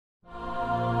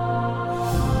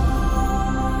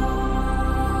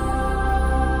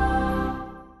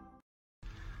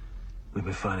We've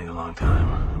been fighting a long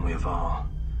time, and we have all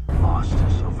lost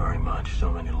so very much, so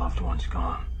many loved ones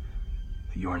gone.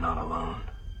 But you are not alone.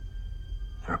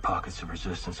 There are pockets of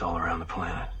resistance all around the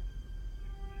planet.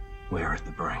 We are at the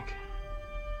brink.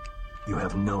 You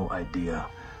have no idea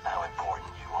how important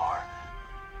you are.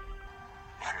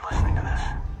 If you're listening to this,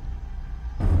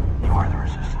 you are the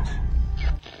resistance.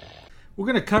 We're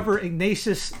going to cover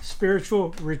Ignatius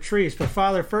Spiritual Retreats. But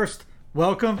Father, first,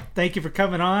 welcome. Thank you for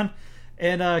coming on.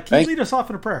 And can you lead us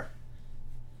off in a prayer?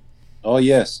 Oh,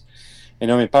 yes. In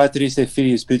nome Patris et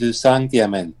Filii Spiritus Sancti.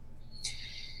 Amen.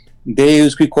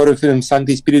 Deus qui quorum filum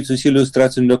Sancti Spiritus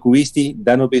illustratum locuisti,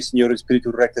 da nobis Signore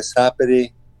Spiritus recta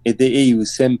sapere, et de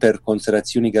eius semper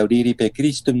consolatione gaudiri per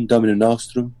Christum Dominum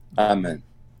nostrum. Amen.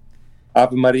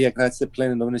 Ave Maria, gratia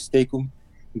plena Dominus tecum,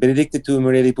 benedicta tu in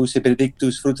mulieribus et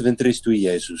benedictus fructus ventris tui,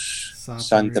 Iesus.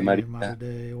 Sancta Maria, Mater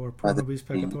Dei, ora pro nobis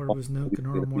peccatoribus nunc in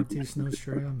hora mortis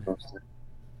nostre. Amen.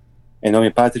 In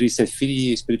nome Patris et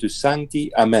Filii Spiritus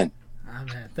Sancti. Amen.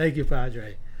 Amen. Thank you,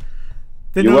 Padre.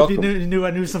 Didn't know if you knew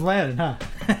I knew some Latin, huh?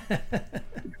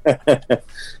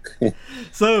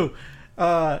 So,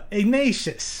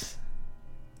 Ignatius,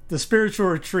 the spiritual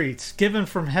retreats, given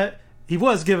from he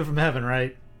was given from heaven,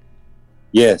 right?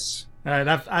 Yes. All right.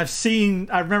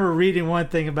 I remember reading one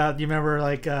thing about, you remember,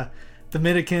 like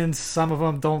Dominicans, some of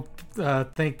them don't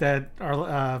think that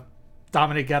our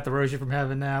Dominic got the rosary from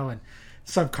heaven now, and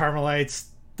some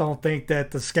Carmelites don't think that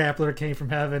the scapular came from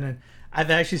heaven. And I've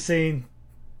actually seen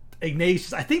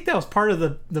Ignatius, I think that was part of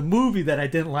the movie that I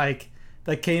didn't like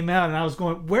that came out, and I was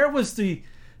going, where was the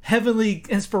heavenly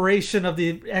inspiration of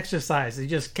the exercise? He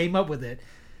just came up with it.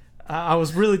 I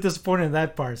was really disappointed in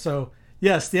that part. So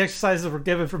yes, the exercises were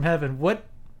given from heaven. What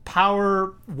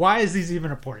power, why is these even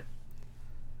important?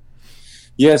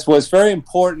 Yes, well, it's very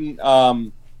important.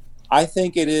 I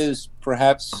think it is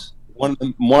perhaps one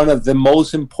of the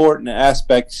most important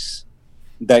aspects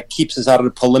that keeps us out of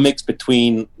the polemics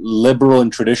between liberal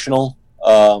and traditional.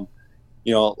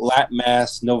 Latin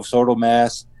Mass, Novus Ordo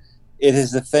Mass. It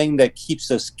is the thing that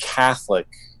keeps us Catholic,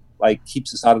 like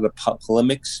keeps us out of the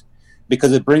polemics,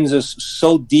 because it brings us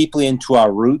so deeply into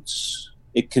our roots.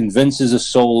 It convinces the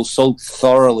soul so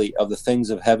thoroughly of the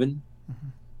things of heaven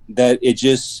that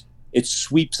it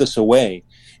sweeps us away.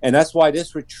 And that's why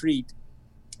this retreat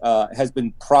has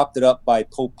been propped up by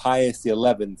Pope Pius XI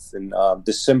in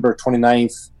December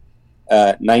 29th,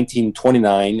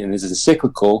 1929, in his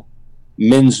encyclical,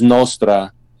 Mens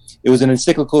Nostra. It was an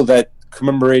encyclical that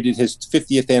commemorated his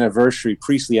 50th anniversary,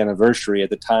 priestly anniversary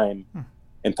at the time.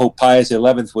 And Pope Pius XI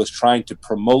was trying to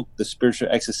promote the spiritual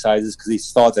exercises because he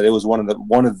thought that it was one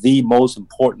of the most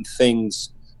important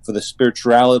things for the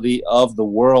spirituality of the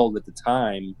world at the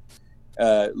time.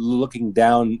 Looking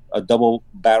down a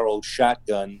double-barreled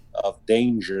shotgun of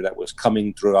danger that was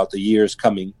coming throughout the years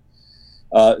coming.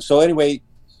 So anyway,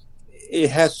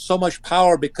 it has so much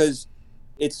power because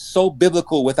it's so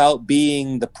biblical without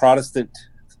being the Protestant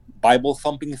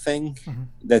Bible-thumping thing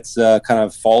that's kind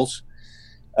of false.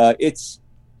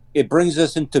 It brings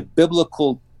us into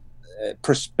biblical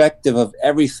perspective of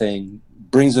everything,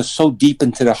 brings us so deep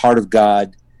into the heart of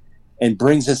God, and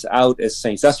brings us out as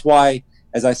saints. That's why,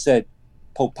 as I said,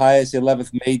 Pope Pius XI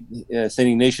made St.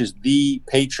 Ignatius the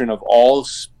patron of all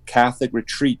Catholic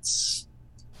retreats.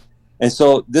 And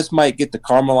so this might get the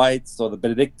Carmelites or the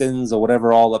Benedictines or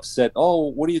whatever all upset. Oh,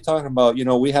 what are you talking about?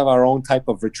 We have our own type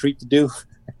of retreat to do.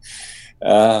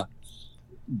 But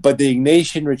the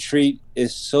Ignatian retreat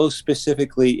is so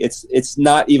specifically, it's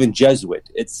not even Jesuit.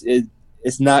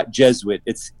 It's not Jesuit.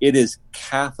 It is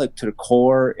Catholic to the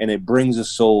core, and it brings a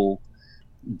soul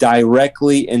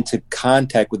directly into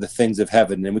contact with the things of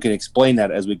heaven, and we can explain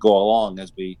that as we go along,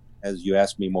 as you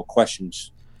ask me more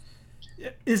questions.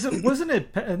 Wasn't it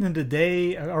in the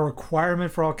day a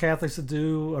requirement for all Catholics to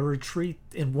do a retreat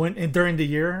during the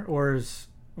year, or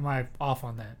am I off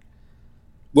on that?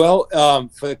 Well,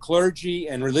 for the clergy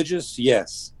and religious,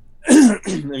 yes,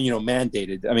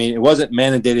 mandated. I mean, it wasn't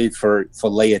mandated for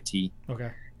laity. Okay.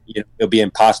 It'll be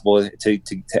impossible to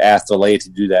ask the laity to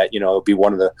do that. It'll be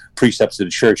one of the precepts of the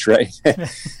church, right?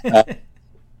 But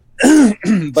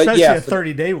especially yeah, a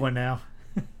 30-day one now.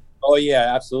 Oh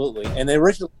yeah, absolutely. And the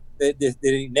original the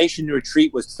Ignatian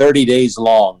retreat was 30 days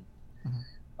long.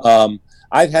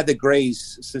 I've had the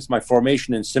grace since my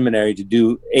formation in seminary to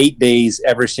do 8 days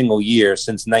every single year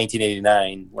since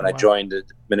 1989 when I joined the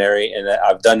seminary, and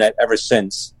I've done that ever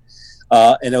since.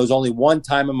 And there was only one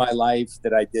time in my life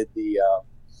that I did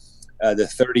the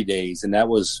 30 days, and that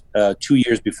was 2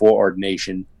 years before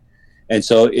ordination. And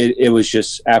so it was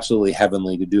just absolutely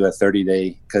heavenly to do a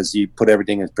 30-day, because you put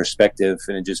everything in perspective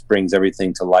and it just brings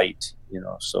everything to light,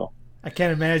 so. I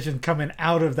can't imagine coming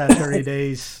out of that 30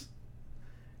 days.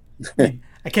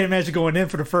 I can't imagine going in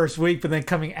for the first week, but then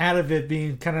coming out of it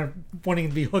being kind of wanting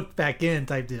to be hooked back in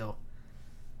type deal.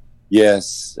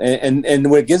 Yes, and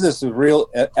what gives us a real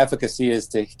efficacy is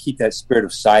to keep that spirit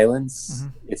of silence.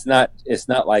 Mm-hmm. It's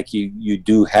not like you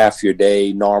do half your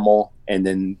day normal and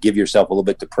then give yourself a little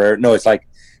bit to prayer. No, it's like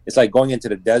going into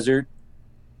the desert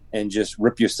and just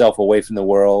rip yourself away from the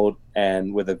world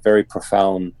and with a very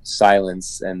profound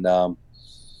silence. And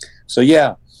so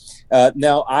yeah.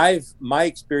 Now my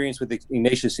experience with the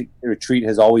Ignatius retreat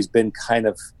has always been kind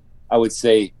of, I would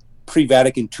say,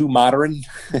 pre-Vatican II modern.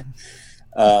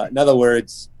 In other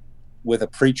words, with a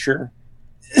preacher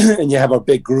and you have a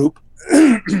big group,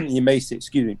 you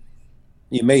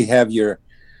may have your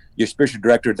spiritual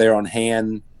director there on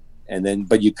hand,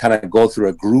 but you kind of go through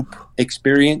a group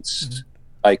experience, mm-hmm.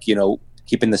 like,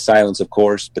 keeping the silence, of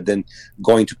course, but then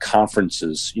going to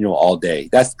conferences, all day.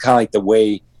 That's kind of like the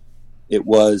way it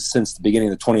was since the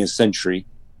beginning of the 20th century.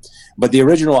 But the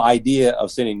original idea of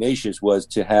St. Ignatius was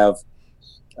to have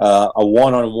a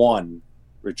one-on-one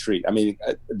retreat. I mean,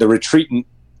 the retreat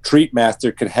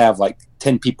master could have like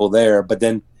 10 people there, but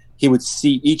then he would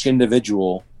see each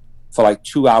individual for like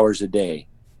 2 hours a day.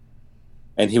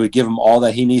 And he would give him all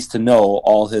that he needs to know,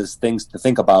 all his things to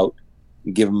think about,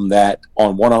 and give him that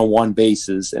on one-on-one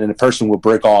basis. And then the person will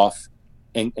break off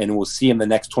and we'll see him the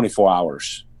next 24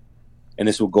 hours. And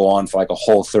this will go on for like a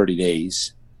whole 30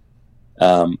 days.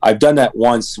 I've done that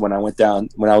once when I went down,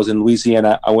 when I was in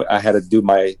Louisiana. I had to do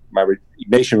my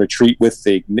Ignatian retreat with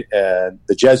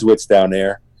the Jesuits down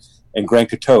there in Grand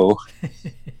Coteau.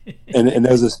 and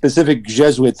there was a specific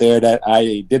Jesuit there that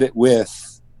I did it with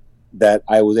that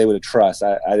I was able to trust.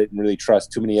 I didn't really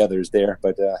trust too many others there,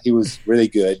 but he was really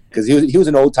good because he was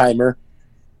an old timer.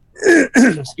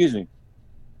 Excuse me.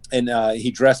 And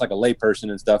he dressed like a layperson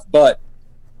and stuff, but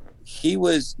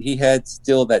he had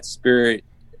still that spirit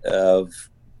of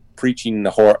preaching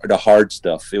the hard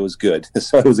stuff. It was good.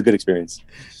 So it was a good experience.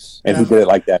 And he did it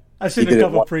like that. I've seen a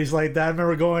couple of priests like that. I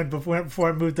remember going before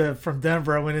I moved from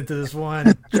Denver. I went into this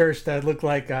one church that looked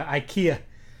like IKEA,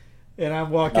 and I'm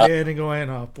walking in and going,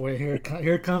 "Oh boy,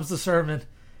 here comes the sermon,"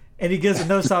 and he gives a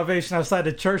no salvation outside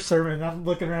the church sermon. And I'm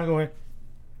looking around going,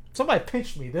 "Somebody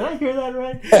pinched me. Did I hear that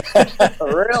right?"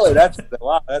 Really?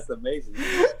 Wow. That's amazing.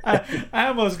 I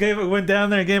almost went down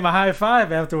there and gave him a high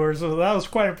five afterwards. So that was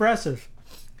quite impressive.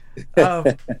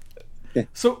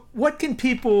 So what can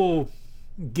people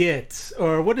get,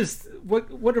 or what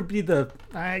would be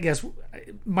I guess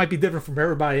it might be different from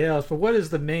everybody else, but what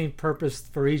is the main purpose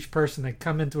for each person that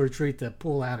come into a retreat to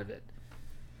pull out of it?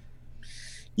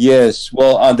 Yes,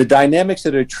 well, the dynamics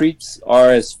of the retreats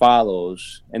are as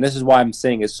follows, and this is why I'm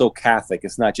saying it's so Catholic.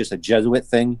 It's not just a Jesuit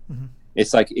thing. Mm-hmm.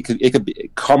 It's like it could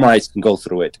be Carmelites can go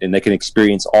through it, and they can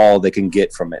experience all they can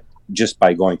get from it just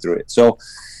by going through it. So,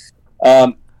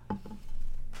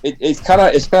 it's kind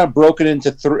of broken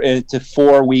into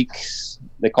 4 weeks.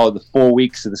 They call it the 4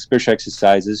 weeks of the spiritual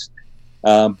exercises.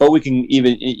 But we can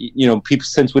even, people,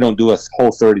 since we don't do a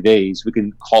whole 30 days, we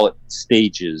can call it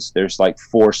stages. There's like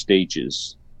 4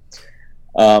 stages.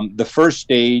 The first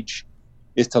stage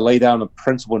is to lay down a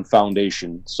principle and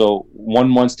foundation. So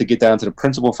one wants to get down to the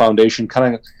principle foundation,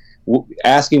 kind of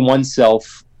asking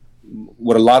oneself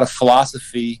with a lot of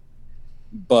philosophy,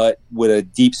 but with a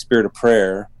deep spirit of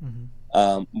prayer. Mm-hmm.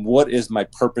 What is my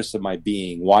purpose of my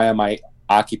being? Why am I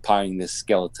occupying this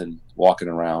skeleton, walking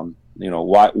around?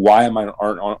 Why am I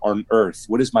on Earth?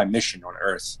 What is my mission on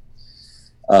Earth?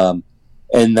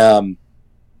 And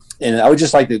I would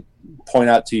just like to point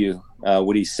out to you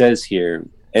what he says here,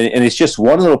 and it's just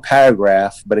one little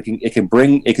paragraph, but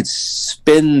it could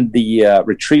spin the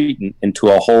retreat into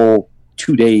a whole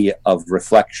 2 day of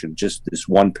reflection. Just this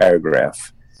one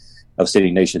paragraph of St.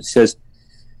 Ignatius. It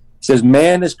says,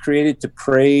 man is created to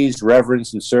praise,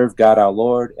 reverence, and serve God our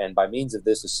Lord, and by means of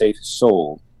this to save his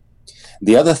soul.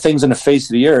 The other things on the face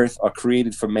of the earth are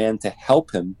created for man to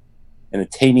help him in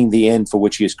attaining the end for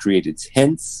which he is created.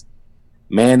 Hence,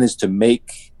 man is to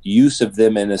make use of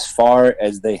them, and as far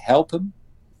as they help him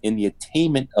in the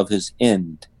attainment of his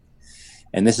end.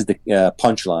 And this is the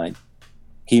punchline.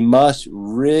 He must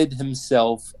rid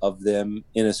himself of them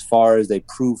in as far as they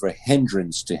prove a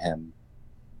hindrance to him.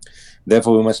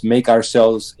 Therefore, we must make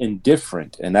ourselves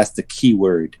indifferent, and that's the key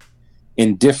word,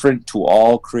 indifferent to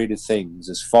all created things,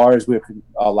 as far as we're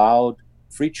allowed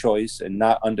free choice and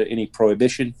not under any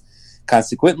prohibition.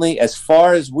 Consequently, as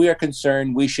far as we are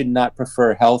concerned, we should not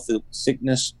prefer health to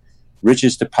sickness,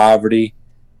 riches to poverty,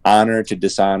 honor to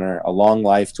dishonor, a long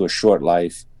life to a short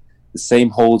life. The same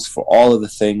holds for all of the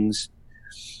things.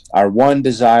 Our one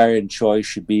desire and choice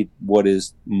should be what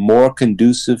is more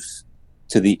conducive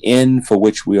to the end for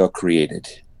which we are created.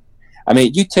 I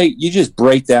mean, you just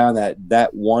break down that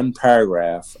one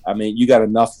paragraph. I mean, you got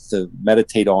enough to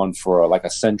meditate on for like a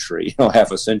century,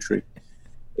 half a century.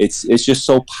 It's just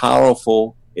so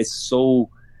powerful. It's so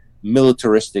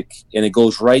militaristic, and it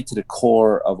goes right to the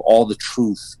core of all the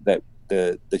truth that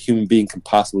the human being can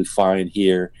possibly find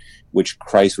here, which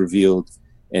Christ revealed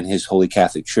in his Holy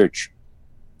Catholic Church.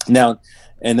 Now,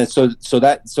 and then so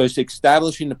it's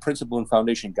establishing the principle and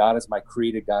foundation. God is my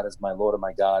creator. God is my Lord and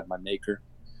my God, my maker.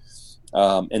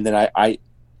 And then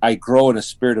I grow in a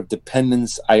spirit of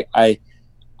dependence.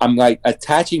 I'm like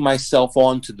attaching myself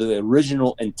on to the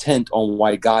original intent on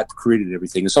why God created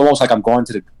everything. It's almost like I'm going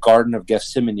to the Garden of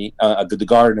Gethsemane, the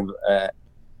Garden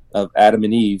of Adam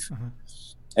and Eve, mm-hmm.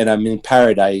 and I'm in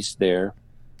paradise there,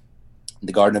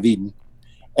 the Garden of Eden.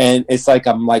 And it's like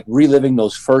I'm like reliving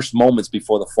those first moments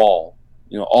before the fall.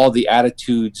 All the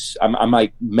attitudes. I'm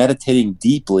like meditating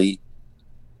deeply.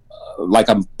 Like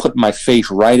I'm putting my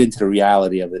face right into the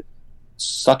reality of it,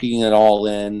 sucking it all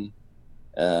in,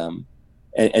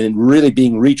 and really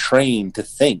being retrained to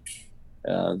think,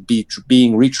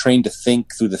 being retrained to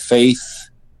think through the faith,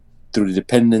 through the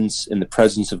dependence in the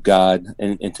presence of God,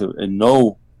 and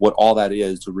know what all that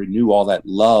is, to renew all that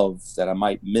love that I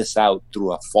might miss out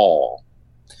through a fall.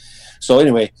 So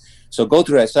anyway, go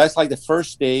through that. So that's like the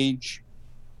first stage.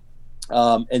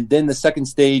 And then the second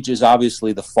stage is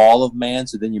obviously the fall of man.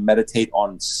 So then you meditate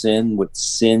on sin, what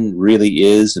sin really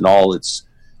is, and all its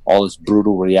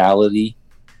brutal reality.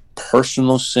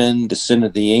 Personal sin, the sin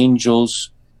of the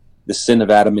angels, the sin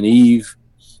of Adam and Eve,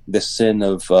 the sin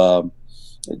of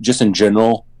just in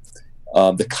general,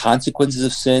 the consequences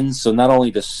of sin. So not only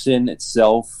the sin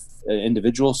itself,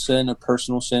 individual sin, a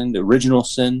personal sin, the original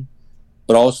sin,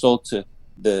 but also to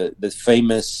the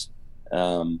famous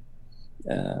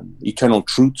eternal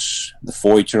truths, the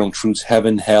four eternal truths: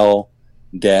 heaven, hell,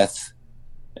 death,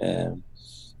 and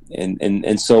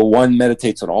so one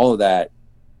meditates on all of that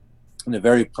in a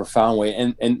very profound way.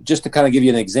 And just to kind of give you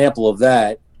an example of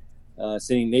that,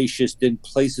 St. Ignatius then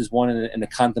places one in the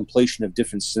contemplation of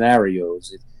different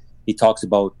scenarios. He talks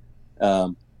about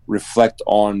reflect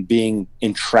on being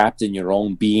entrapped in your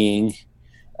own being,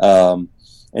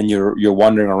 and you're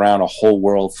wandering around a whole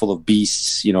world full of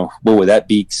beasts. What would that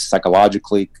be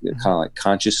psychologically, kind of like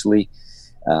consciously?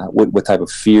 What type of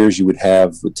fears you would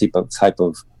have? What type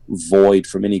of void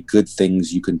from any good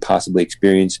things you can possibly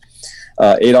experience?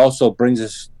 It also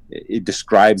it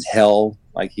describes hell,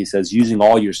 like he says, using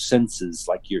all your senses,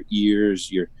 like your ears,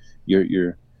 your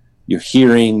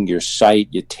hearing, your sight,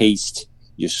 your taste,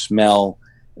 your smell,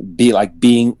 be like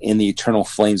being in the eternal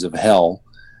flames of hell.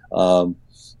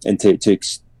 And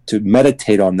to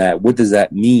meditate on that, what does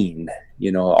that mean?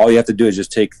 All you have to do is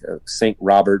just take St.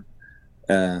 Robert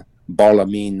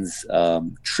Barlamine's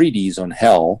treatise on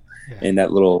hell, and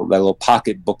that little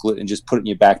pocket booklet, and just put it in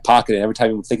your back pocket. And every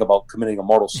time you think about committing a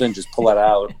mortal sin, just pull that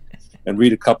out and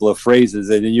read a couple of phrases,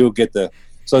 and then you'll get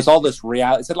so it's all this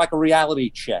reality. It's like a reality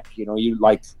check. You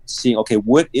like seeing, okay,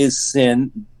 what is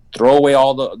sin? Throw away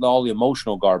all the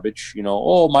emotional garbage.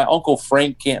 Oh, my Uncle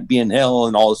Frank can't be in hell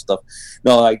and all this stuff.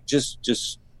 No, like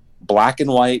just black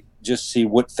and white. Just see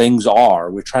what things are.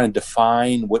 We're trying to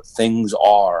define what things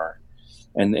are,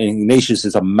 and Ignatius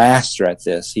is a master at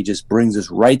this. He just brings us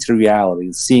right to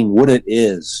reality, seeing what it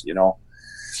is.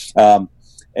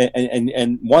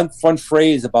 And one fun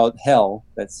phrase about hell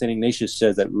that St. Ignatius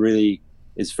says that really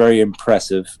is very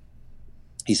impressive.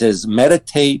 He says,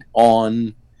 meditate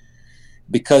on.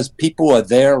 Because people are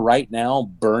there right now,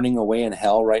 burning away in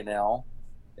hell right now,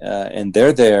 and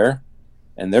they're there,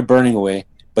 and they're burning away.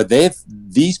 But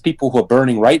these people who are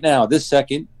burning right now, this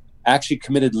second, actually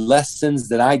committed less sins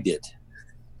than I did.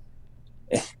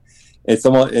 It's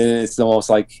almost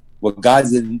like, well, God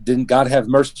didn't God have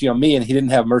mercy on me, and He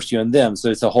didn't have mercy on them. So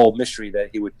it's a whole mystery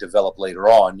that He would develop later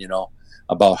on,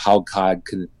 about how God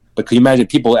could. But can you imagine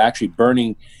people actually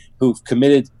burning who've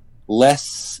committed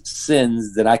less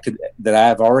sins than I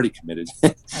have already committed?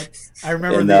 I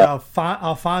remember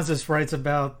Alphonsus writes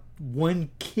about one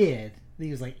kid, I think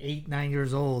he was like 8-9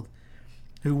 years old,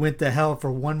 who went to hell for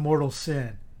one mortal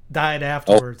sin, died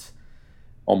afterwards.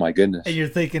 Oh my goodness. And you're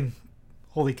thinking,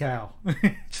 holy cow.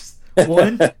 Just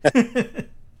one?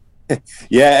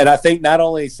 Yeah, and I think not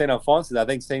only St. Alphonsus, I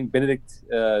think St. Benedict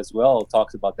as well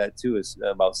talks about that too,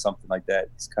 about something like that.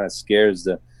 It kind of scares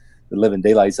the living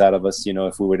daylights out of us,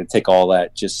 if we were to take all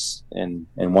that just in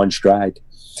one stride.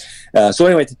 So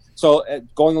anyway,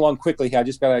 going along quickly here, I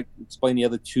just got to explain the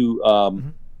other two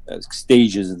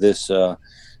stages of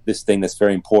this thing that's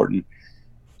very important.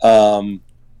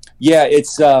 Yeah,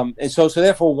 it's and so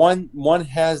therefore one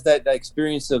has that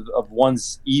experience of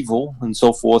one's evil and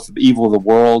so forth, the evil of the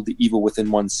world, the evil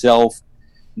within oneself.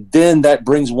 Then that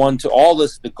brings one to all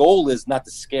this. The goal is not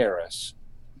to scare us.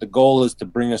 The goal is to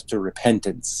bring us to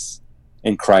repentance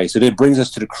in Christ. And it brings us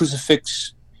to the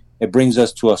crucifix. It brings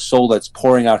us to a soul that's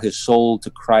pouring out his soul to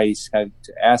Christ, have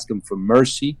to ask him for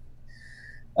mercy.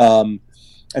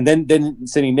 And then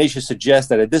St. Ignatius suggests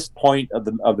that at this point of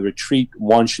the retreat,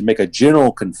 one should make a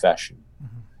general confession.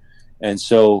 Mm-hmm. And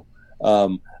so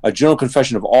a general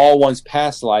confession of all one's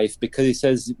past life, because he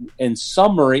says, in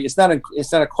summary, it's not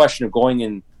a question of going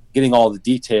and getting all the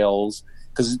details,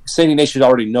 because St. Ignatius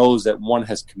already knows that one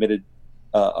has committed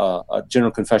a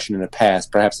general confession in the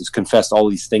past. Perhaps has confessed all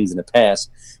these things in the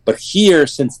past. But here,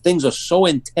 since things are so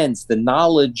intense, the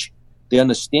knowledge, the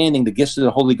understanding, the gifts of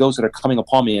the Holy Ghost that are coming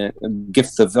upon me, and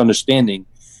gift of understanding,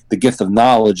 the gift of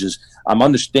knowledge is I'm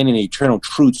understanding the eternal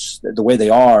truths the way they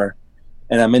are,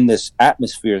 and I'm in this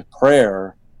atmosphere of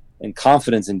prayer and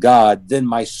confidence in God. Then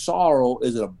my sorrow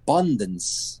is an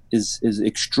abundance, is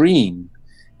extreme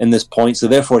in this point. So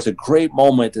therefore, it's a great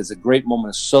moment. It's a great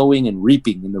moment of sowing and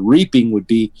reaping. And the reaping would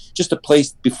be just to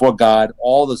place before God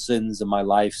all the sins of my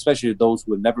life, especially those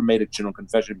who have never made a general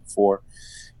confession before.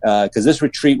 Because this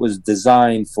retreat was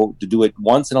designed to do it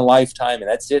once in a lifetime, and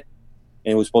that's it.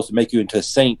 And it was supposed to make you into a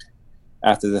saint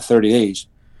after the 30 days.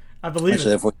 I believe so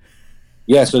therefore,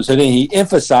 yeah. So then he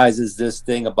emphasizes this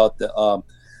thing about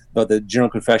the general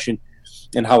confession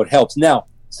and how it helps. Now,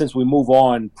 since we move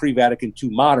on pre-Vatican II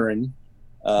modern,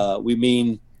 we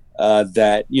mean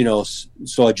that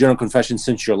so a general confession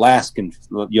since your last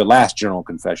general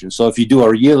confession. So if you do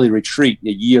a yearly retreat,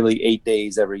 a yearly 8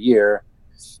 days every year,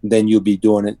 then you'll be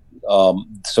doing it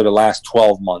so the last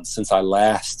 12 months since I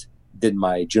last did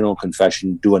my general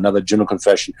confession, do another general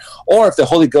confession. Or if the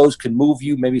Holy Ghost can move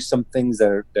you, maybe some things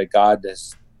that God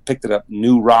has picked it up,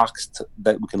 new rocks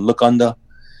that we can look under.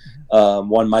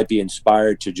 One might be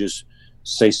inspired to just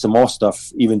say some more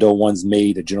stuff, even though one's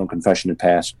made a general confession in the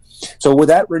past. So with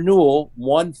that renewal,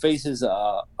 one faces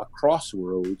a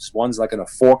crossroads. One's like in a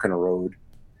fork in a road.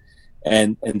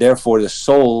 And therefore the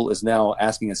soul is now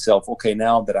asking itself, okay,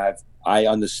 now that I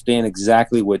understand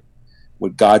exactly what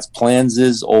God's plans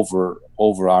is over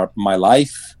my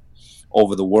life,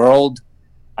 over the world.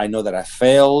 I know that I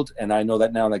failed, and I know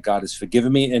that now that God has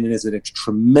forgiven me, and it is a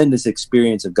tremendous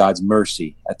experience of God's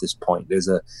mercy at this point. There's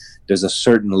a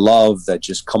certain love that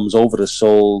just comes over the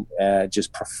soul,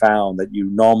 just profound, that you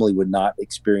normally would not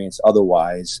experience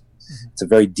otherwise. Mm-hmm. It's a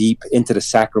very deep into the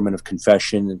sacrament of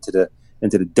confession, into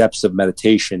the depths of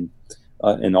meditation,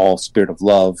 in all spirit of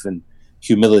love and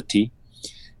humility.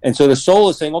 And so the soul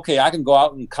is saying, okay, I can go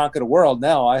out and conquer the world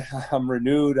now. I'm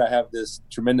renewed. I have this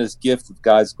tremendous gift of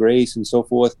God's grace and so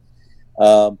forth.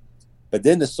 But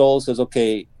then the soul says,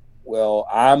 okay, well,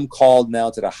 I'm called now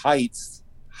to the heights.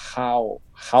 How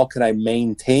can I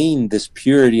maintain this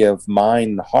purity of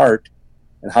mind and heart?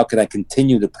 And how can I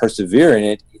continue to persevere in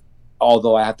it,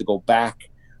 although I have to go back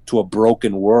to a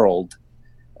broken world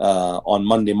on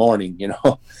Monday morning,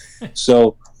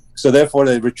 So therefore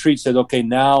the retreat says, okay,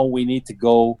 now we need to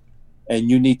go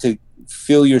and you need to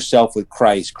fill yourself with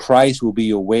Christ. Christ will be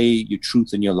your way, your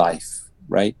truth, and your life,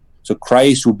 right? So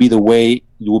Christ will be the way,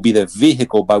 will be the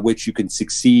vehicle by which you can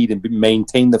succeed and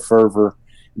maintain the fervor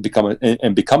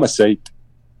and become a saint.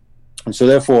 And so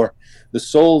therefore the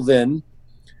soul then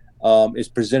is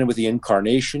presented with the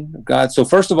incarnation of God. So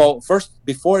first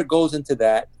before it goes into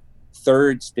that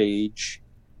third stage,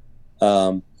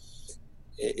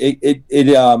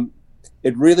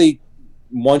 it really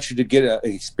wants you to get an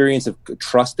experience of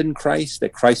trust in Christ,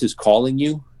 that Christ is calling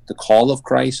you, the call of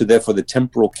Christ. So therefore the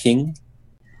temporal king.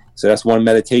 So that's one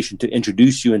meditation to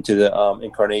introduce you into the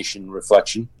incarnation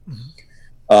reflection.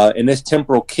 Mm-hmm. In this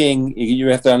temporal king, you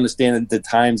have to understand the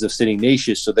times of St.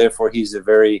 Ignatius. So therefore he's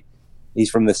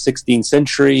from the 16th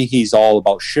century. He's all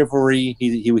about chivalry.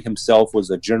 He himself was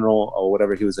a general or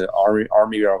whatever. He was an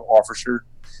army officer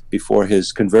before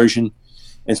his conversion.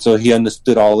 And so he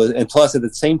understood all this. And plus, at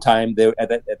the same time, at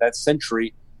that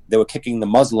century, they were kicking the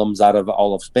Muslims out of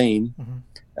all of Spain. Mm-hmm.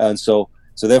 And so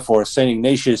therefore, St.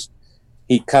 Ignatius,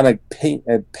 he kind of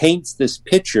paints this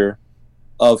picture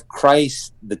of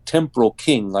Christ, the temporal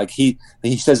king. Like he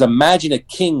says, imagine a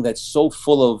king that's so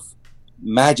full of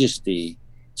majesty,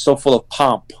 so full of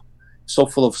pomp, so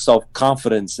full of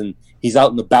self-confidence. And he's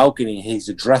out in the balcony, and he's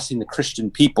addressing the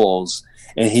Christian peoples.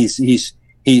 And he's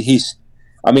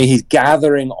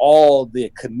gathering all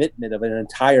the commitment of an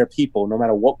entire people, no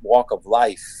matter what walk of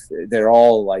life. They're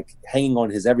all like hanging on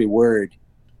his every word.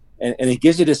 And he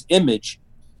gives you this image.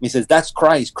 He says, that's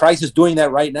Christ. Christ is doing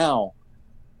that right now.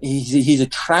 he's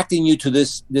attracting you to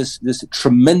this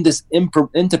tremendous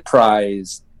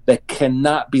enterprise that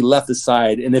cannot be left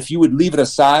aside. And if you would leave it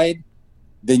aside,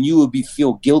 then you would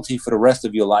feel guilty for the rest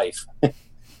of your life.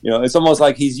 It's almost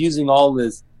like he's using all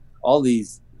these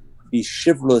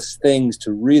chivalrous things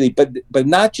to really, but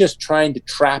not just trying to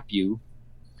trap you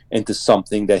into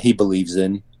something that he believes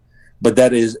in, but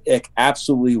that is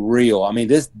absolutely real. I mean,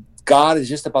 this God is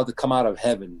just about to come out of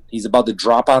heaven. He's about to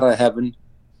drop out of heaven,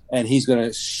 and he's going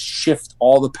to shift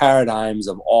all the paradigms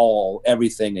of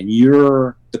everything, and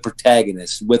you're the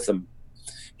protagonist with him.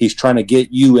 He's trying to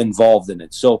get you involved in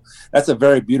it. So that's a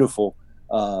very beautiful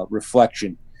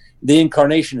reflection. The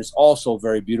incarnation is also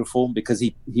very beautiful because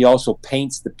he also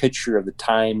paints the picture of the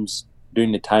times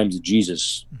during the times of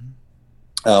Jesus,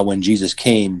 when Jesus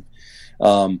came.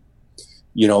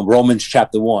 Romans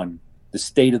chapter 1, the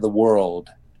state of the world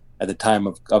at the time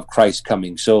of Christ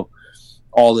coming. So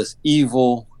all this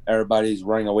evil, everybody's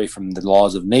running away from the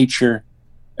laws of nature.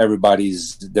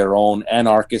 Everybody's their own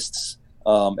anarchists.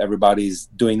 Everybody's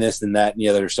doing this and that and the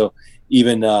other. So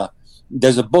even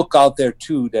there's a book out there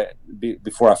too that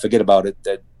before I forget about it,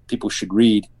 that people should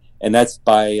read, and that's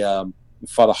by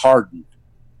Father Hardon.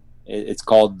 It's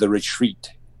called The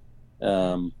Retreat.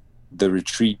 The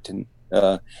Retreat, and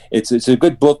it's a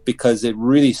good book because it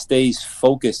really stays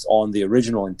focused on the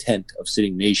original intent of St.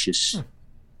 Ignatius.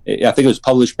 I think it was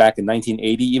published back in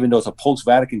 1980, even though it's a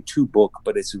post-Vatican II book,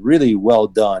 but it's really well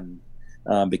done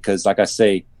because, like I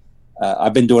say,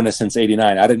 I've been doing this since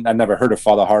 '89. I never heard of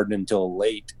Father Hardon until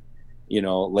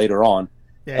later on.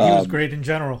 Yeah, he was great in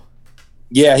general.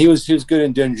 Yeah, he was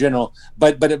good in general.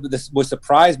 But what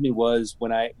surprised me was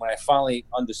when I finally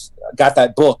got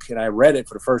that book and I read it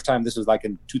for the first time. This was like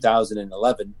in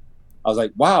 2011. I was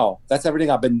like, wow, that's everything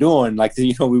I've been doing. Like,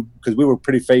 because we were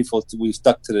pretty faithful. We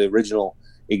stuck to the original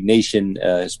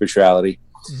Ignatian spirituality.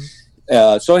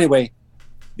 Mm-hmm. So anyway,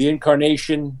 the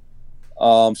incarnation.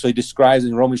 So he describes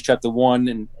in Romans chapter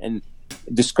 1 and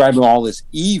describing all this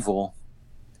evil.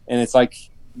 And it's like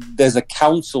there's a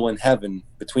council in heaven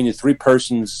between the three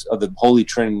persons of the Holy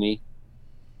Trinity,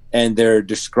 and they're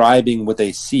describing what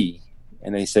they see.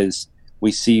 And he says,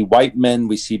 we see white men,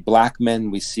 we see black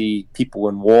men, we see people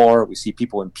in war, we see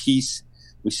people in peace.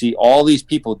 We see all these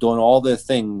people doing all their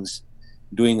things,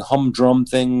 doing humdrum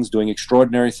things, doing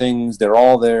extraordinary things. They're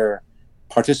all there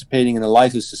participating in the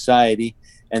life of society,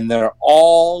 and they're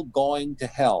all going to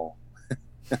hell.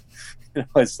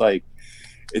 It's like,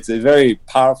 it's a very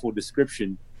powerful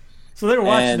description. So they were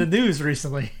watching the news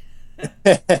recently.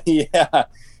 Yeah.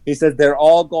 He said they're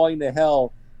all going to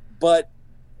hell. But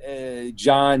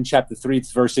John chapter 3,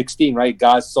 verse 16, right?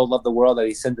 God so loved the world that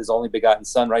he sent his only begotten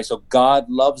son, right? So God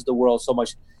loves the world so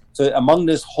much. So among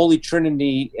this Holy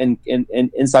Trinity and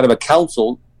inside of a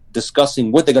council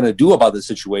discussing what they're going to do about the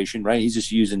situation, right? He's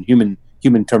just using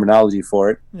human terminology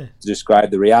for it to describe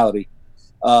the reality.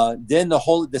 Then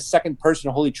the second person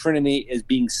of Holy Trinity is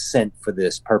being sent for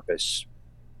this purpose.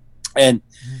 And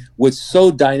what's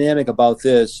so dynamic about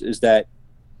this is that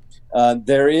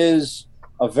there is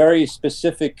a very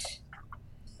specific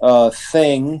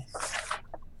thing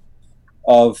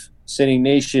of St.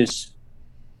 Ignatius.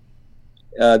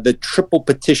 The triple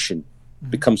petition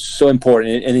becomes so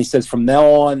important. And he says from now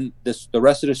on, the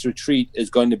rest of this retreat is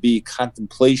going to be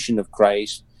contemplation of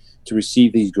Christ to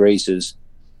receive these graces.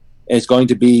 And it's going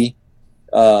to be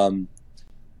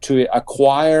to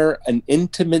acquire an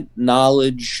intimate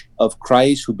knowledge of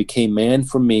Christ who became man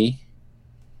for me.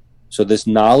 So this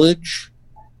knowledge,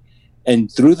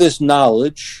 and through this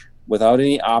knowledge, without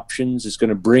any options, is going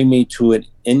to bring me to an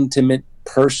intimate,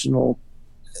 personal,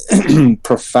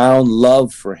 profound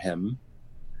love for him.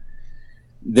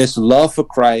 This love for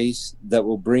Christ that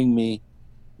will bring me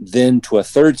then to a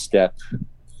third step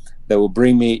that will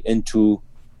bring me into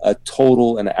a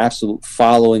total and absolute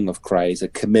following of Christ, a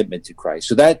commitment to Christ.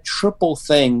 So that triple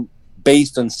thing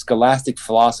based on scholastic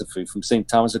philosophy from St.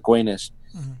 Thomas Aquinas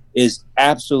is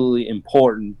absolutely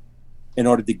important in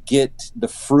order to get the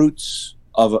fruits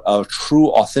of a true,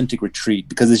 authentic retreat,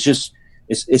 because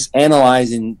it's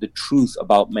analyzing the truth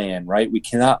about man, right? We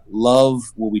cannot love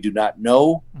what we do not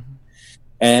know,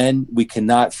 and we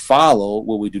cannot follow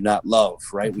what we do not love,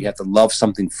 right? We have to love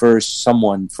something first,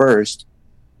 someone first,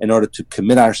 in order to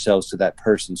commit ourselves to that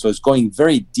person. So it's going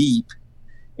very deep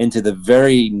into the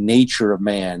very nature of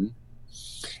man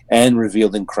and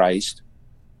revealed in Christ.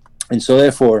 And so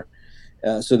therefore,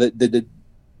 so the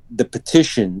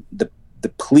petition, the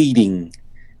pleading,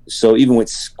 so even with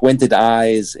squinted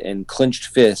eyes and clenched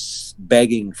fists,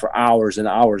 begging for hours and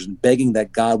hours and begging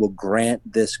that God will grant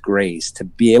this grace to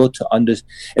be able to understand.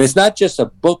 And it's not just a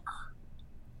book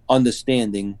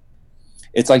understanding,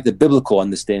 it's like the biblical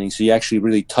understanding. So you're actually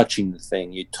really touching the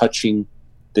thing. You're touching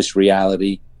this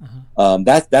reality.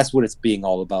 That's what it's being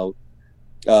all about.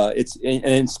 It's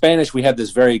in Spanish we have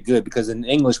this very good, because in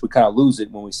English we kind of lose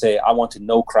it when we say I want to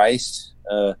know Christ.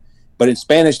 But in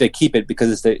Spanish they keep it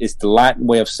because it's the Latin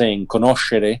way of saying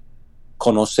conocer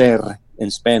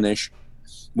in Spanish,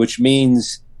 which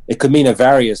means it could mean a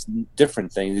various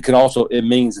different things. It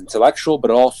means intellectual,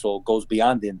 but it also goes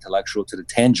beyond the intellectual to the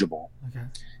tangible. Okay.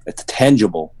 It's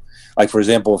tangible. Like, for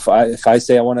example, if I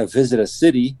say I want to visit a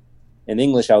city, in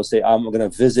English I would say I'm going to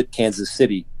visit Kansas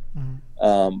City.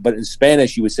 But in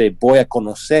Spanish you would say voy a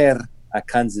conocer a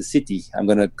Kansas City. I'm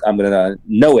gonna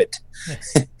know it.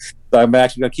 So I'm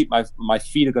actually gonna keep my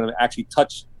feet are gonna actually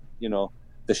touch,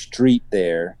 the street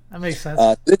there. That makes sense.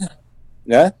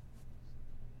 Yeah.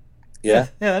 Yeah,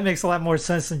 that makes a lot more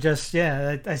sense than just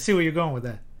I see where you're going with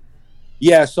that.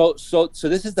 Yeah, so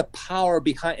this is the power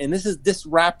behind, and this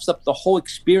wraps up the whole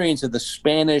experience of the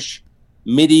Spanish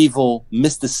medieval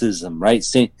mysticism, right?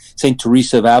 Saint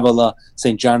Teresa of Avila,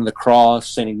 Saint John of the Cross,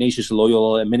 Saint Ignatius of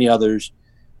Loyola, and many others.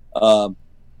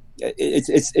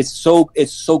 It's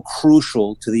so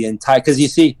crucial to the entire, because you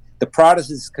see the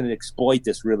Protestants can exploit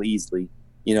this really easily,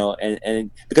 and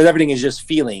because everything is just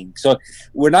feeling. So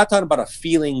we're not talking about a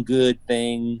feeling good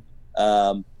thing,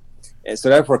 and so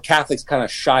therefore Catholics kind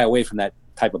of shy away from that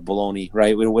type of baloney,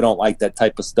 right? We don't like that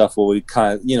type of stuff where we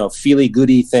kind of feely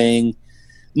goody thing.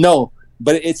 No.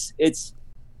 But it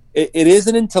is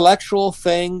an intellectual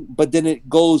thing, but then it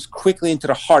goes quickly into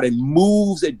the heart. It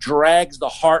moves, it drags the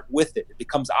heart with it. It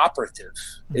becomes operative.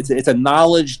 It's a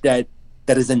knowledge that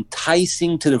is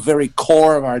enticing to the very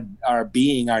core of our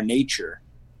being, our nature.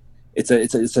 It's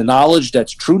a knowledge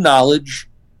that's true knowledge,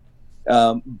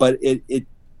 but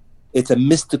it's a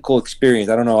mystical experience.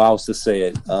 I don't know how else to say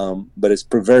it, but it's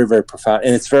very, very profound,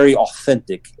 and it's very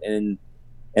authentic,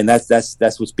 and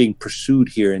that's what's being pursued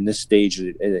here in this stage,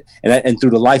 and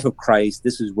through the life of Christ,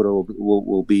 this is what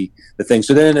will be the thing.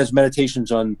 So then there's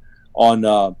meditations on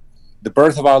the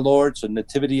birth of our Lord, so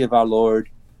nativity of our Lord,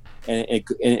 and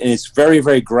it's very,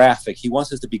 very graphic. He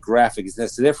wants us to be graphic.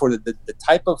 So therefore, the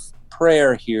type of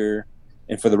prayer here,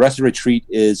 and for the rest of the retreat,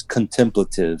 is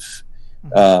contemplative,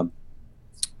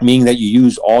 meaning that you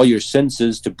use all your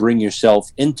senses to bring yourself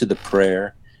into the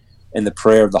prayer. And the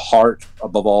prayer of the heart,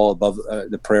 above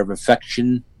the prayer of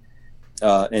affection,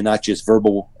 and not just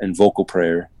verbal and vocal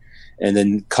prayer, and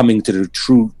then coming to the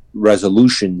true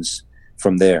resolutions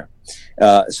from there.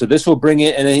 So this will bring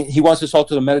it, and then he wants us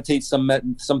also to meditate some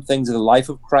things of the life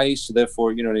of Christ. So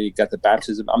therefore, you got the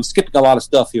baptism. I'm skipping a lot of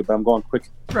stuff here, but I'm going quick.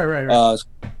 Right.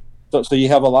 So you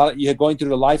have you're going through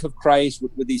the life of Christ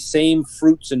with these same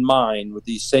fruits in mind, with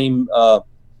these same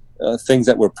things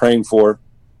that we're praying for.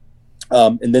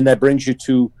 And then that brings you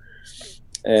to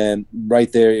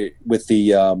right there with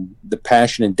the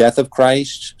passion and death of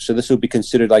Christ. So this would be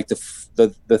considered like the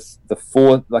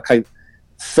fourth,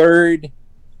 third,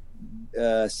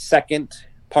 second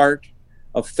part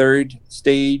of third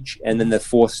stage, and then the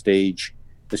fourth stage,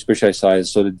 the spiritual side.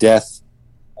 So the death,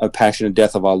 passion and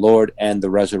death of our Lord, and the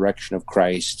resurrection of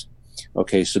Christ.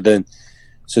 Okay, so then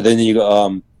you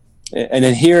go, and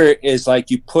then here is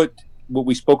like you put what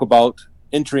we spoke about.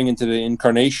 Entering into the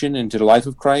incarnation, into the life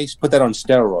of Christ, put that on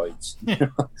steroids.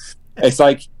 It's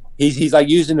like he's like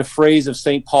using the phrase of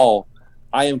St. Paul,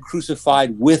 I am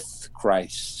crucified with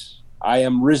Christ. I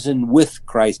am risen with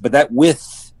Christ. But that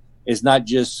with is not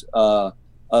just a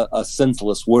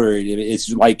senseless word. It's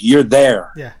like you're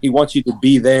there. Yeah. He wants you to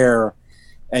be there,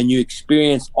 and you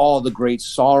experience all the great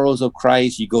sorrows of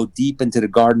Christ. You go deep into the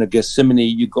Garden of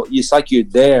Gethsemane. It's like you're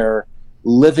there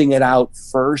living it out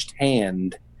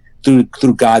firsthand,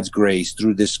 through God's grace,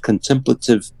 through this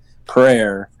contemplative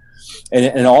prayer,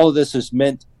 and all of this is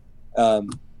meant.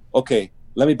 Okay,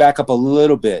 let me back up a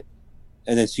little bit,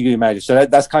 and then so you can imagine. So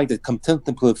that's kind of the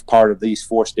contemplative part of these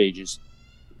four stages.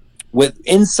 With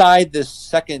inside this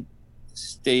second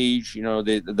stage,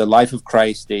 the life of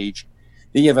Christ stage,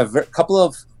 then you have a couple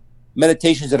of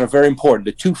meditations that are very important.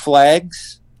 The two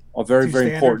flags are very,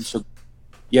 very important. So,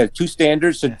 two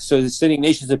standards. So the St.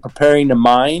 Ignatius is preparing the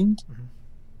mind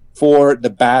for the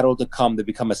battle to come, to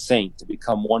become a saint, to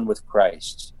become one with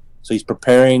Christ. So he's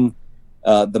preparing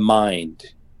the mind.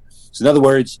 So in other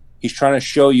words, he's trying to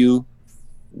show you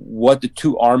what the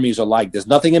two armies are like. There's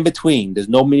nothing in between. There's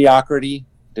no mediocrity.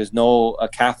 There's no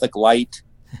Catholic light.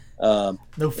 No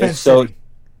fence. So,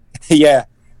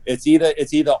 it's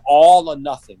either all or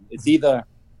nothing. It's either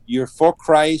you're for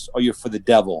Christ or you're for the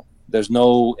devil. There's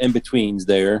no in-betweens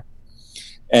there.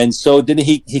 And so then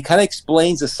he kind of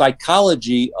explains the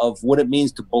psychology of what it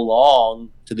means to belong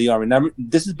to the army. Now,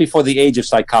 this is before the age of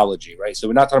psychology, right? So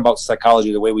we're not talking about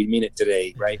psychology the way we mean it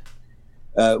today, right?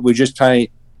 We're just trying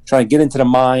to get into the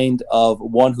mind of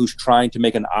one who's trying to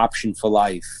make an option for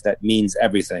life that means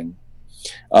everything.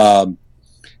 And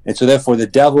so therefore the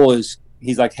devil has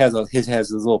his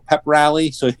little pep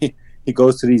rally. So he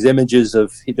goes to these images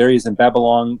of, there he is in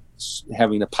Babylon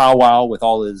having a powwow with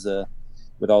all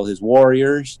his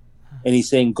warriors. And he's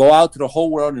saying, go out to the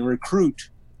whole world and recruit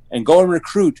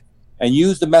and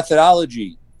use the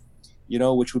methodology,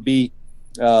 which would be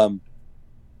to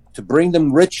bring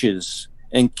them riches,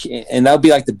 and that would be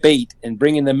like the bait, and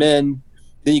bringing them in.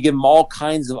 Then you give them all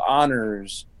kinds of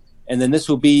honors, and then this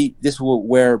will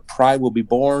where pride will be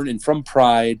born, and from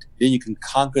pride, then you can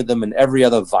conquer them in every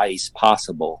other vice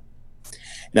possible.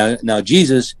 Now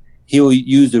Jesus, he will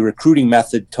use the recruiting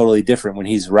method totally different when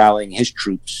he's rallying his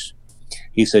troops.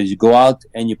 He says, you go out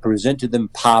and you present to them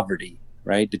poverty,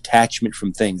 right? Detachment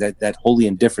from things, that holy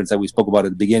indifference that we spoke about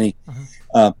at the beginning.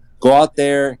 Go out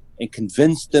there and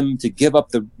convince them to give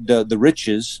up the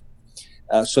riches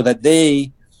so that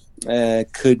they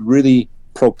could really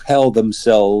propel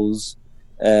themselves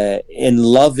in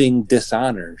loving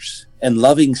dishonors and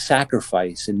loving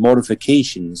sacrifice and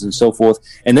mortifications and so forth.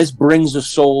 And this brings the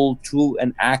soul to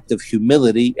an act of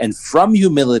humility. And from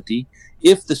humility,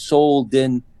 if the soul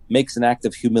then makes an act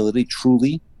of humility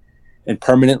truly and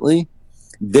permanently,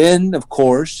 then of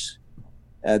course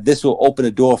this will open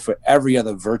a door for every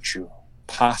other virtue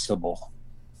possible,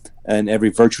 and every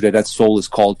virtue that soul is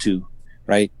called to,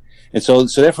 right? And so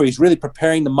therefore he's really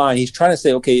preparing the mind. He's trying to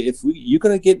say, okay, if you're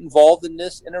going to get involved in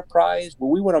this enterprise, well,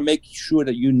 we want to make sure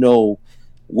that you know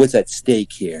what's at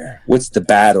stake here, what's the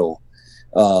battle.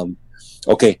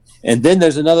 Okay, and then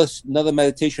there's another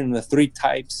meditation on the three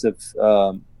types of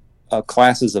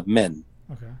classes of men,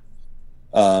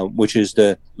 which is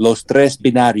the Los Tres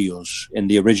Binarios in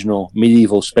the original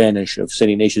medieval Spanish of St.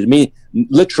 Ignatius.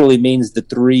 Literally means the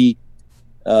three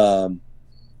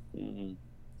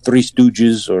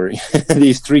stooges, or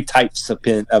these three types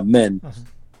of men.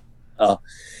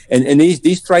 And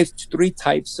these three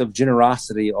types of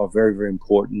generosity are very, very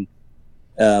important,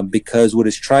 because what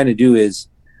it's trying to do is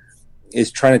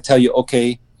trying to tell you,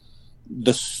 okay,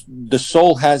 the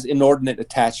soul has inordinate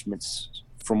attachments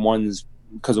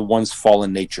because of one's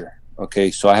fallen nature.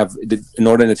 Okay, so I have the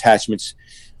inordinate attachments.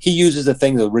 He uses the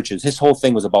things of riches. His whole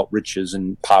thing was about riches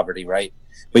and poverty, right?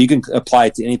 But you can apply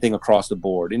it to anything across the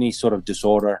board, any sort of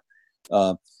disorder.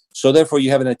 So therefore, you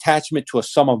have an attachment to a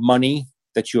sum of money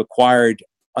that you acquired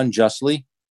unjustly.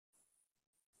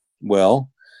 Well,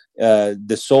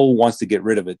 the soul wants to get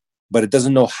rid of it, but it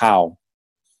doesn't know how.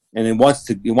 And it wants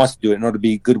to do it in order to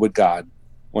be good with God.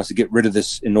 It wants to get rid of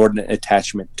this inordinate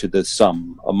attachment to the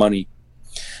sum of money.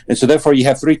 And so therefore you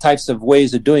have three types of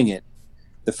ways of doing it.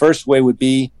 The first way would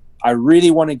be, I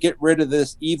really want to get rid of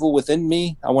this evil within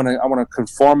me. I want to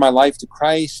conform my life to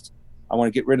Christ. I want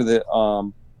to get rid of the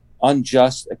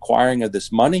unjust acquiring of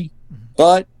this money.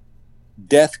 But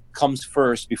death comes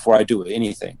first before I do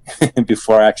anything,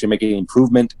 before I actually make any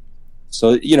improvement.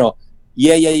 So,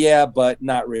 yeah, but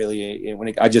not really.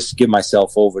 I just give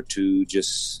myself over to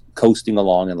just coasting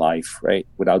along in life, right?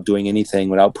 Without doing anything,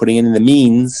 without putting in the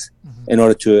means in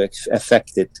order to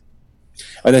affect it.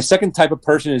 And the second type of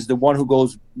person is the one who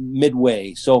goes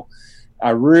midway. So I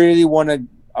really want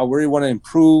to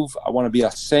improve. I want to be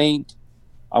a saint.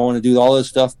 I want to do all this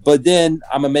stuff, but then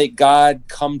I'm going to make God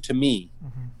come to me.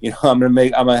 I'm going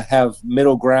to have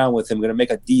middle ground with him. I'm going to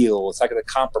make a deal. It's like a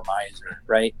compromiser,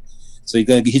 right? So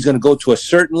he's going to go to a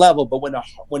certain level, but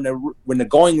when the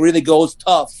going really goes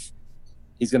tough,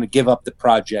 he's going to give up the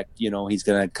project. He's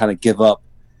going to kind of give up.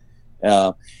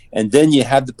 And then you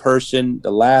have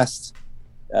the last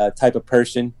type of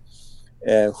person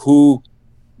who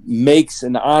makes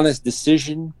an honest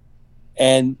decision,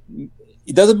 and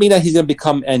it doesn't mean that he's going to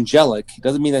become angelic. It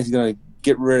doesn't mean that he's going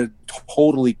to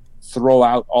totally throw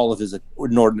out all of his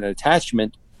inordinate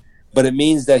attachment, but it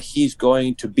means that he's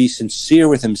going to be sincere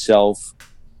with himself,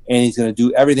 and he's going to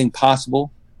do everything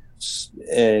possible,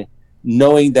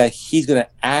 knowing that he's going to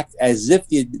act as if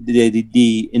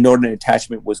the inordinate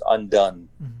attachment was undone.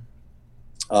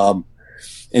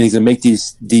 And he's going to make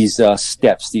these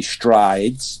steps, these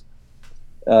strides,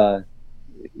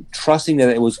 trusting that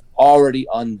it was already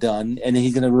undone, and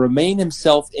he's going to remain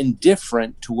himself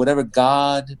indifferent to whatever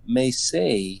God may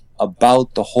say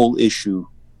about the whole issue.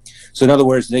 So in other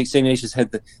words, St. Ignatius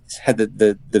had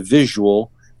the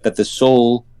visual that the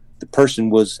soul, the person,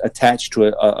 was attached to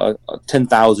a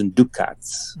 10,000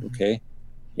 ducats, okay?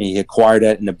 And he acquired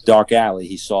that in a dark alley.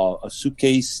 He saw a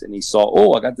suitcase, and he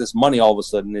saw, I got this money all of a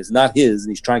sudden. It's not his,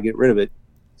 and he's trying to get rid of it.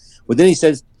 But then he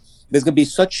says, there's going to be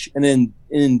such an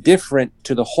indifferent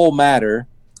to the whole matter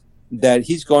that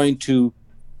he's going to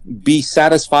be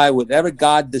satisfied with whatever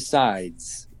God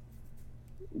decides.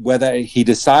 Whether he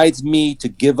decides me to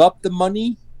give up the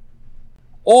money,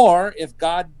 or if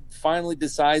God finally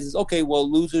decides, okay,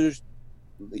 well, losers,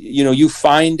 you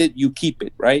find it, you keep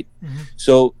it, right? Mm-hmm.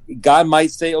 So God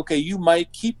might say, okay, you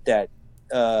might keep that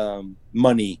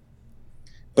money,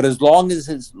 but as long as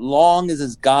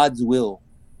it's God's will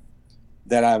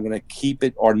that I'm going to keep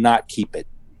it or not keep it,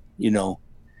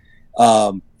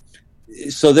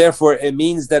 so therefore it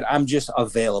means that I'm just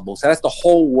available. So that's the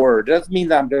whole word. It doesn't mean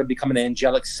that I'm going to become an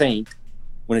angelic saint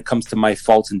when it comes to my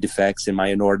faults and defects and my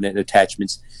inordinate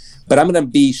attachments, but I'm going to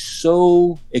be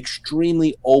so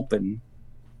extremely open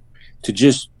to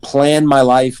just plan my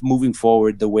life moving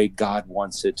forward the way God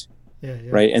wants it. Yeah.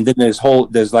 Right. And then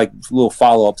there's like little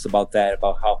follow-ups about that,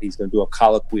 about how he's going to do a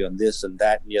colloquy on this and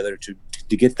that and the other to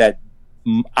get that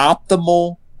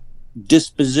optimal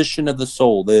disposition of the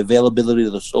soul, the availability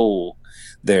of the soul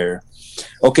there.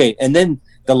 Okay. And then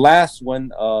the last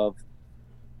one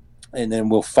and then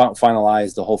we'll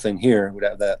finalize the whole thing here with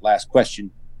that last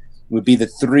question, would be the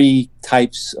 3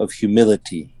 types of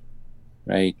humility,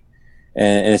 right?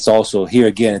 And it's also here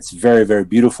again, it's very, very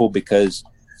beautiful because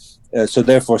so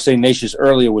therefore St. Ignatius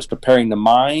earlier was preparing the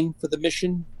mind for the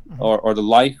mission or the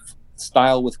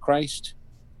lifestyle with Christ.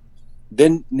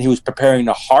 Then he was preparing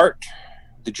the heart,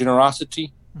 the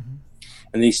generosity,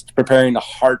 and he's preparing the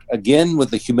heart again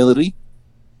with the humility,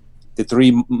 the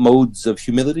 3 modes of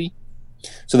humility.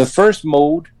 So the first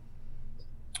mode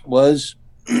was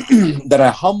that I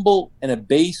humble and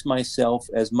abase myself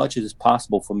as much as is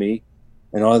possible for me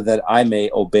in order that I may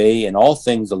obey in all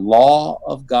things the law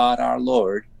of God our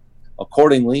Lord.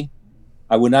 Accordingly,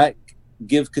 I would not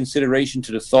give consideration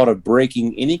to the thought of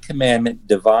breaking any commandment,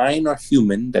 divine or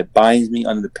human, that binds me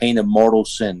under the pain of mortal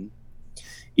sin,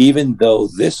 even though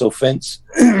this offense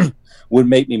would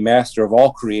make me master of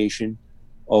all creation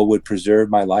or would preserve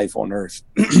my life on earth.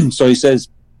 So he says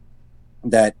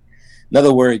that, in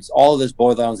other words, all of this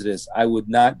boils down to this: I would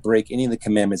not break any of the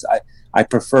commandments. I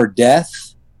prefer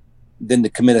death than to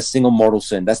commit a single mortal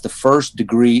sin. That's the first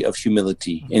degree of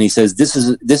humility. And he says this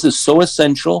is so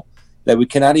essential that we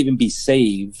cannot even be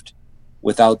saved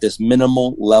without this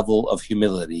minimal level of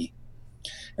humility.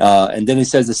 And then he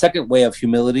says the second way of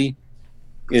humility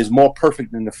is more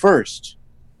perfect than the first.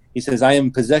 He says, I am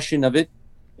in possession of it,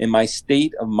 and my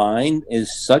state of mind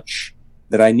is such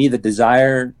that I neither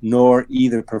desire nor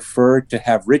either prefer to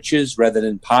have riches rather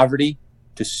than poverty,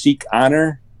 to seek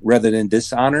honor rather than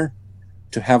dishonor,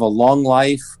 to have a long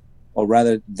life or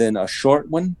rather than a short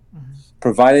one,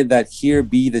 provided that here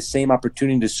be the same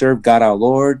opportunity to serve God our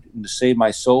Lord and to save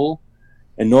my soul.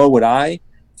 And nor would I,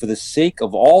 for the sake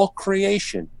of all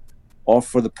creation, or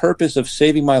for the purpose of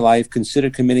saving my life, consider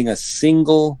committing a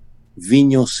single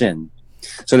venial sin.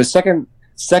 So the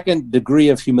second degree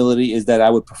of humility is that I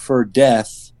would prefer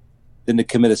death than to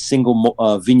commit a single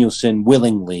venial sin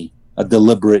willingly, a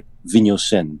deliberate venial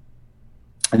sin.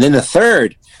 And then the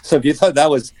third, so if you thought that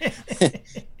was, and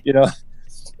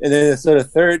then so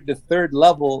the third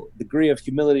level degree of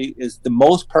humility is the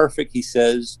most perfect, he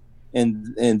says,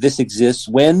 and this exists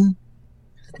when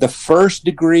the first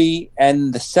degree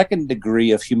and the second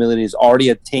degree of humility is already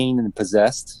attained and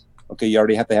possessed. Okay, you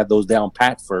already have to have those down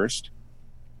pat first.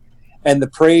 And the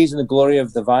praise and the glory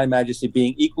of divine majesty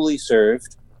being equally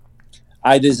served,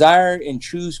 I desire and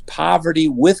choose poverty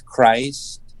with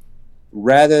Christ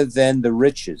rather than the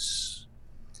riches,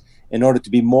 in order to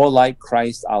be more like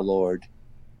Christ our Lord.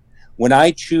 When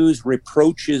I choose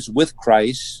reproaches with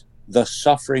Christ, thus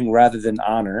suffering rather than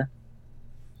honor,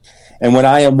 and when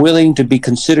I am willing to be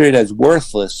considered as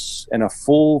worthless and a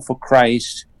fool for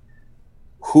Christ,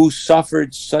 who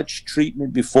suffered such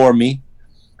treatment before me,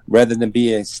 rather than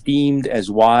be esteemed as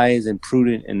wise and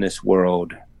prudent in this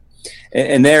world.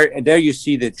 And there you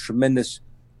see the tremendous,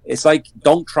 it's like,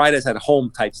 don't try this at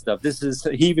home type stuff.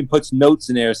 He even puts notes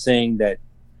in there saying that,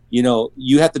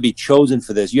 you have to be chosen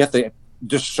for this. You have to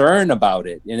discern about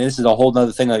it. And this is a whole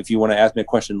other thing, if you want to ask me a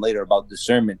question later about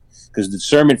discernment, because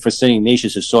discernment for St.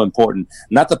 Ignatius is so important.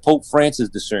 Not the Pope Francis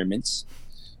discernments,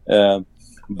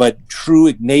 but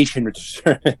true Ignatian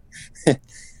discernment.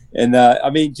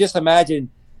 And just imagine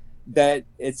that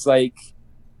it's like,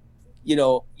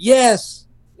 yes,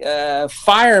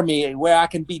 fire me where I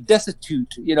can be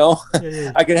destitute,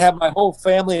 I can have my whole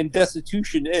family in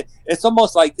destitution. It's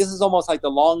almost like, this is almost like the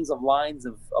lines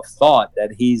of thought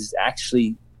that he's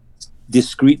actually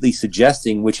discreetly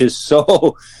suggesting, which is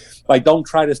so like, don't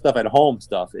try this stuff at home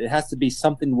stuff. It has to be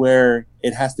something where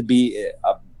it has to be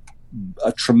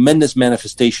a tremendous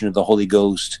manifestation of the Holy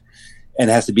Ghost and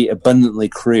it has to be abundantly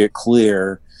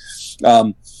clear.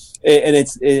 And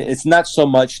it's not so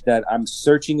much that I'm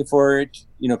searching for it,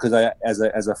 because I, as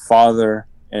a father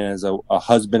and as a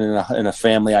husband and a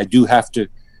family, I do have to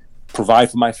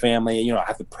provide for my family. I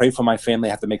have to pray for my family.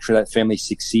 I have to make sure that family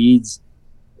succeeds.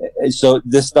 And so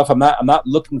this stuff, I'm not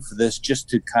looking for this just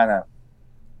to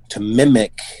to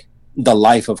mimic the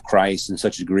life of Christ in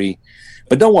such a degree.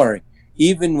 But don't worry,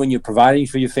 even when you're providing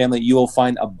for your family, you will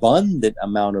find abundant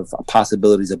amount of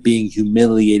possibilities of being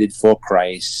humiliated for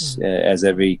Christ, as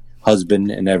every husband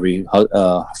and every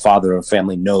father of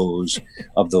family knows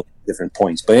of those different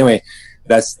points. But anyway,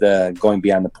 that's the going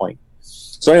beyond the point.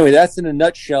 So anyway, that's in a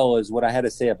nutshell is what I had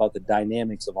to say about the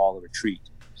dynamics of all the retreat.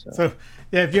 So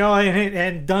yeah, if y'all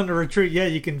hadn't done the retreat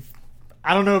yet, you can.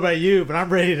 I don't know about you, but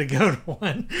I'm ready to go to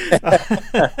one.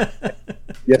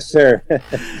 Yes, sir.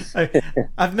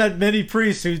 I've met many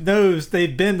priests who knows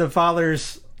they've been to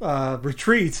Father's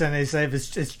retreats, and they say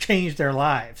it's changed their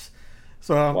lives.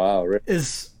 So wow, really?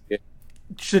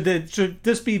 Should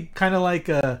this be kind of like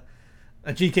a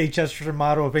G.K. Chesterton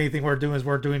motto? If anything we're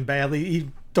doing badly,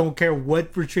 you don't care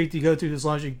what retreat you go to, as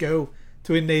long as you go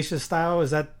to Ignatius style.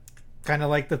 Is that kind of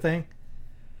like the thing?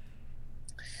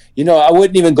 I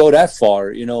wouldn't even go that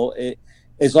far.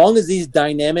 As long as these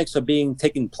dynamics are being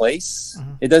taken place,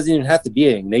 it doesn't even have to be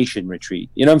an Ignatian retreat.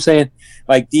 You know what I'm saying?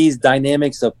 Like these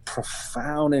dynamics of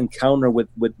profound encounter with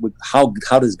how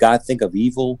does God think of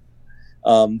evil?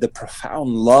 The profound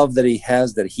love that he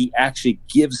has, that he actually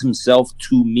gives himself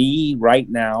to me right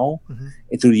now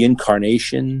and through the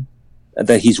incarnation,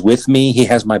 that he's with me, he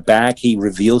has my back, he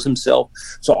reveals himself.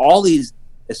 So all these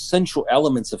essential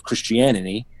elements of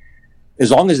Christianity, as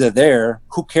long as they're there,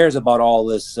 who cares about all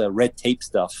this red tape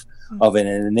stuff of an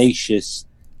Ignatius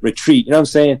retreat? You know what I'm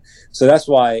saying? So that's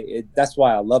why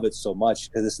I love it so much,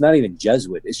 because it's not even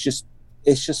Jesuit. It's just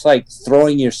like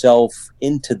throwing yourself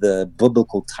into the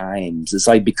biblical times. It's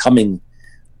like becoming,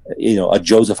 a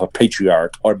Joseph, a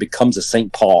patriarch, or becomes a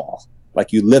St. Paul.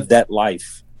 Like you live that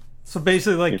life. So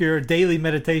basically, like your daily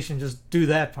meditation, just do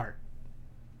that part.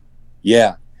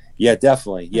 Yeah,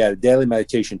 definitely. Yeah, daily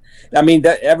meditation. I mean,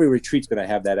 that every retreat's going to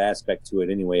have that aspect to it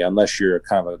anyway, unless you're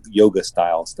kind of a yoga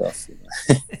style stuff.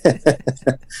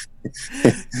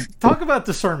 Talk about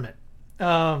discernment.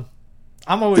 I'm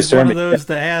always one of those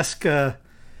to ask. I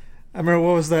remember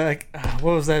what was that?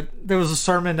 There was a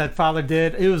sermon that Father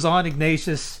did. It was on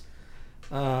Ignatius,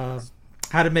 how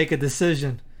to make a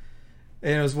decision,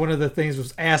 and it was one of the things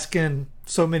was asking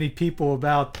so many people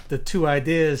about the two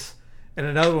ideas, and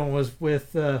another one was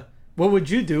with what would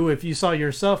you do if you saw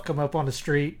yourself come up on the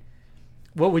street?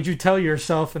 What would you tell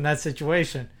yourself in that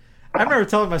situation? I remember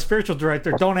telling my spiritual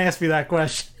director, "Don't ask me that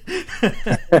question."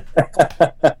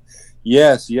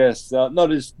 Yes. No,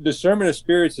 this discernment of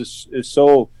spirits is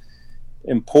so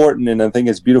important, and I think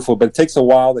it's beautiful, but it takes a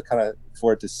while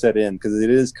for it to set in, because it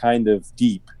is kind of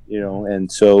deep, and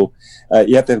so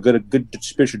you have to have a good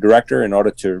spiritual director in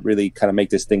order to really kind of make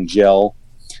this thing gel.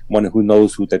 One who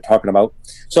knows who they're talking about.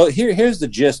 So here's the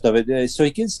gist of it. So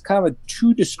he gives kind of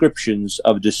two descriptions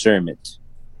of discernment,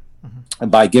 and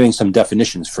by giving some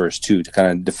definitions first too, to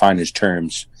kind of define his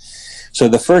terms. So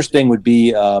the first thing would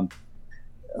be,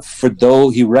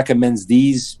 he recommends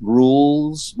these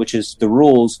rules, which is the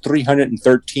rules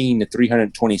 313 to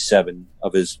 327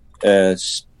 of his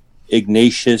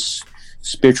Ignatius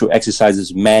Spiritual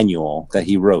Exercises Manual that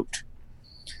he wrote.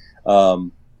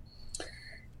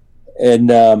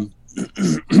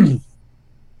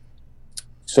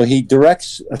 So he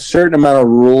directs a certain amount of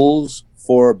rules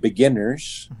for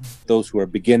beginners, those who are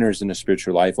beginners in the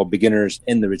spiritual life, or beginners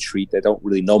in the retreat that don't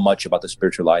really know much about the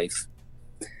spiritual life.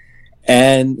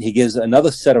 And he gives another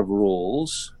set of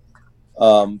rules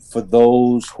for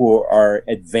those who are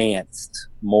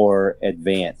more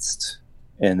advanced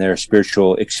in their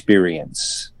spiritual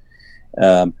experience.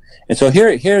 And so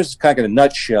here's kind of a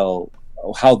nutshell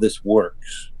of how this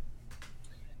works.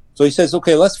 So he says,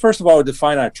 okay, let's first of all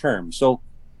define our terms. So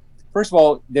first of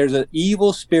all, there's an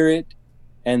evil spirit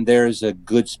and there's a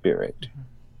good spirit.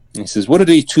 And he says, what are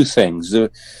these two things?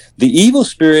 The evil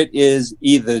spirit is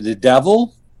either the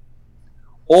devil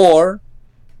or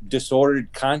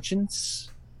disordered conscience,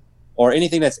 or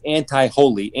anything that's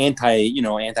anti-holy,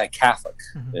 anti-Catholic,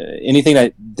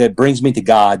 anything that brings me to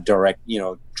God direct,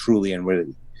 truly and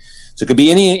really. So it could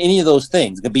be any of those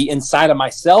things. It could be inside of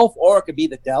myself, or it could be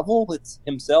the devil, it's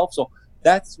himself. So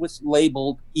that's what's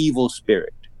labeled evil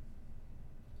spirit.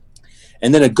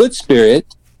 And then a good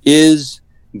spirit is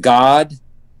God,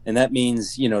 and that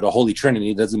means, the Holy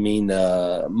Trinity. It doesn't mean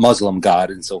Muslim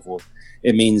God and so forth.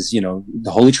 It means, the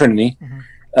Holy Trinity.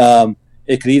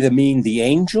 It could either mean the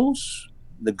angels,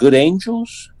 the good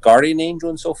angels, guardian angel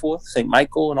and so forth, St.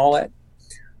 Michael and all that.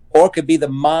 Or it could be the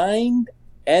mind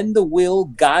and the will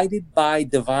guided by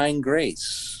divine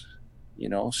grace.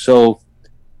 So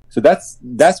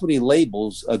that's what he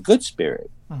labels a good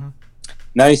spirit. Mm-hmm.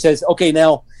 Now he says, okay,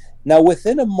 now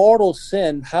within a mortal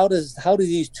sin, how do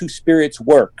these two spirits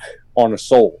work on a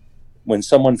soul when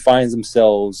someone finds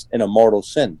themselves in a mortal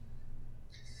sin?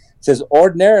 It says,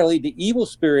 ordinarily, the evil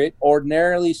spirit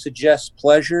ordinarily suggests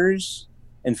pleasures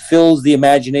and fills the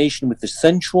imagination with the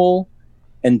sensual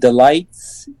and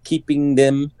delights, keeping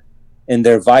them in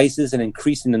their vices and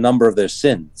increasing the number of their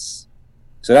sins.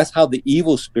 So that's how the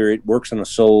evil spirit works on the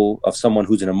soul of someone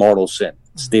who's in a mortal sin,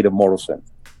 state of mortal sin.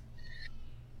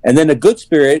 And then the good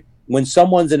spirit, when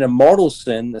someone's in a mortal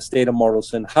sin, a state of mortal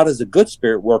sin, how does the good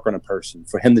spirit work on a person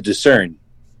for him to discern?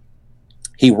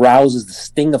 He rouses the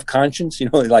sting of conscience,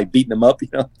 like beating him up,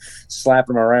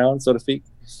 slapping him around, so to speak.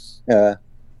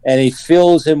 And he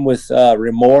fills him with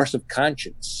remorse of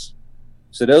conscience.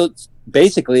 So those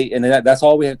basically, and that's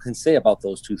all we can say about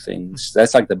those two things.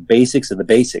 That's like the basics of the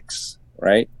basics,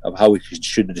 right? Of how we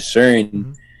should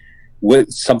discern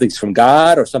what something's from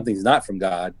God or something's not from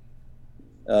God.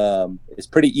 It's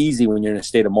pretty easy when you're in a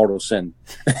state of mortal sin,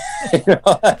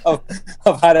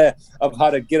 of how to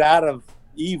get out of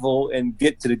evil and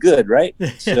get to the good, right?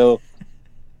 So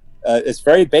it's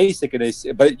very basic,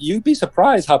 but you'd be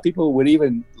surprised how people would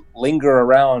even linger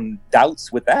around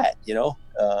doubts with that,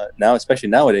 now, especially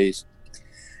nowadays.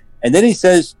 And then he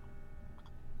says,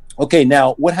 okay,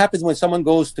 now what happens when someone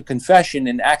goes to confession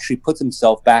and actually puts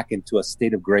himself back into a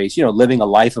state of grace, living a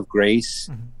life of grace?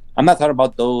 Mm-hmm. I'm not talking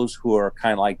about those who are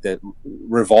kind of like the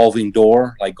revolving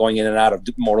door, like going in and out of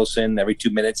mortal sin every 2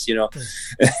 minutes, going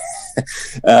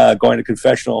to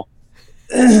confessional.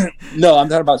 No, I'm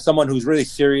talking about someone who's really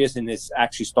serious and is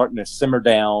actually starting to simmer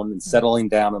down and settling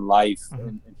down in life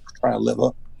and trying to live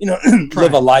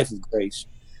a life of grace.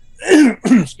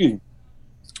 Excuse me.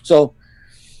 So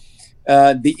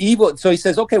so he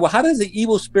says, okay, well, how does the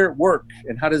evil spirit work,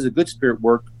 and how does the good spirit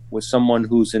work with someone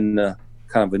who's in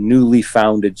kind of a newly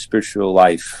founded spiritual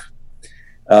life?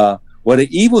 Well, the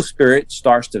evil spirit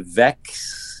starts to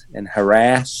vex and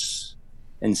harass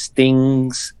and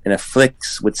stings and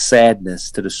afflicts with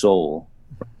sadness to the soul,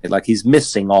 right? Like he's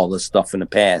missing all this stuff in the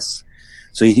past.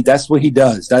 So that's what he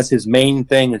does. That's his main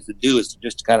thing is to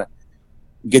just kind of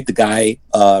get the guy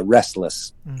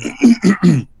restless.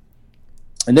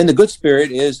 And then the good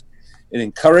spirit it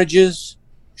encourages,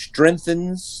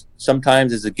 strengthens.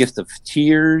 Sometimes there's a gift of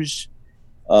tears.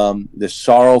 There's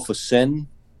sorrow for sin.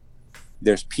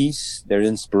 There's peace. There's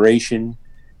inspiration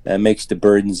that makes the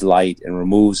burdens light and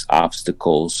removes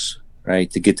obstacles,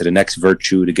 right? To get to the next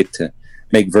virtue, to get to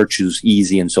make virtues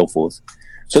easy and so forth.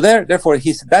 So therefore,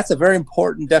 that's a very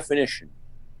important definition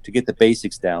to get the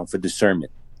basics down for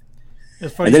discernment.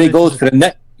 And then he goes to the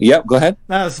next. Yep, go ahead.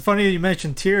 No, it's funny you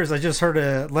mentioned tears. I just heard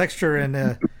a lecture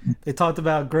and they talked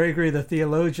about Gregory the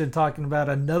theologian talking about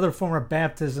another form of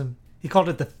baptism. He called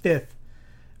it the fifth.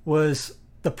 Was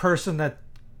the person that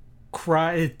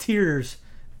cried tears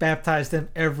baptized him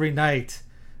every night.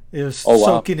 It was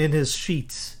soaking in his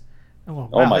sheets. Wow,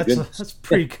 my goodness. That's a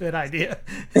pretty good idea.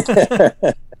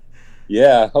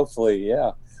 Yeah, hopefully,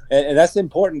 yeah. And that's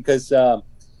important because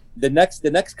the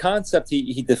next concept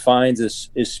he defines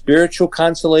is spiritual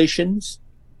consolations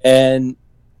and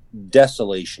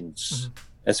desolations. Mm-hmm.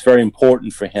 That's very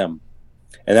important for him.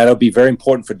 And that'll be very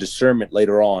important for discernment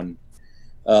later on.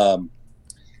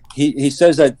 He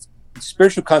says that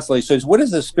spiritual consolation. So what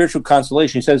is a spiritual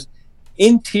consolation? He says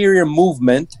interior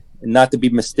movement, not to be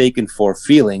mistaken for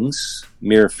feelings,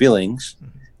 mere feelings,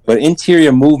 but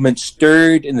interior movement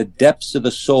stirred in the depths of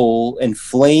the soul,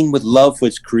 inflamed with love for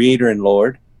its creator and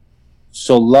Lord.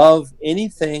 So love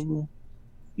anything,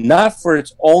 not for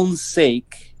its own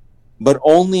sake, but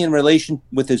only in relation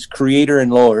with its creator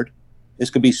and Lord. This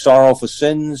could be sorrow for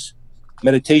sins,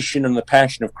 meditation on the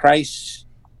passion of Christ,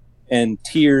 and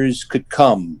tears could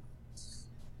come.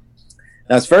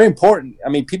 Now, it's very important. I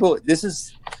mean, this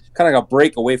is kind of like a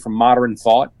break away from modern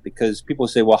thought, because people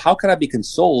say, well, how can I be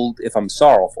consoled if I'm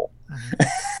sorrowful?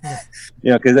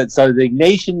 Because so the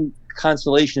Ignatian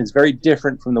consolation is very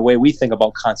different from the way we think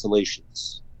about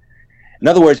consolations. In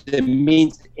other words, it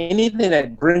means anything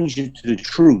that brings you to the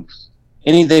truth,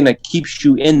 anything that keeps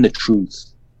you in the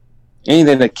truth,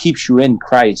 anything that keeps you in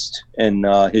Christ and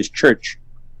his church,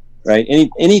 right?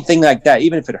 Anything like that,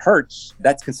 even if it hurts,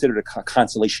 that's considered a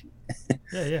consolation.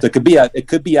 Yeah. So it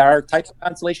could be our type of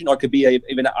consolation, or it could be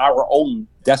even our own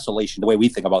desolation, the way we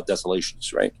think about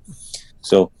desolations, right?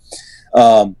 So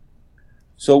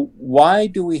why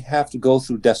do we have to go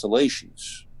through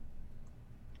desolations?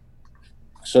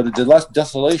 So the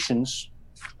desolations.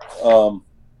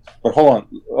 But hold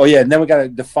on. Oh yeah, and then we got to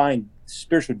define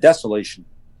spiritual desolation.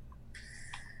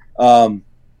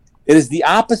 It is the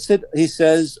opposite, he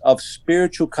says, of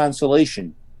spiritual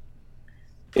consolation.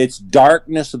 It's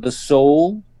darkness of the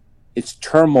soul. It's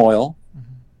turmoil.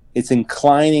 It's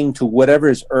inclining to whatever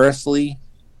is earthly,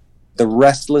 the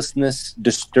restlessness,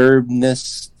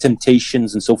 disturbedness,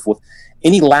 temptations, and so forth.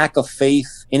 Any lack of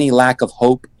faith, any lack of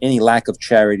hope, any lack of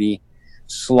charity,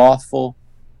 slothful,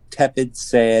 tepid,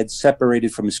 sad,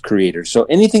 separated from his creator. So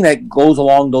anything that goes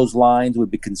along those lines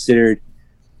would be considered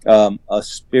a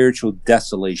spiritual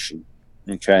desolation.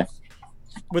 Okay.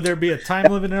 Would there be a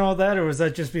time limit and all that, or would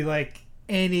that just be like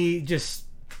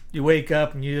you wake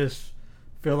up and you just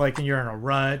feel like you're in a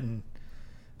rut, and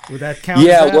would that count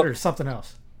as that, or something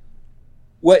else?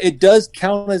 Well, it does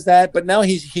count as that, but now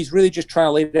he's really just trying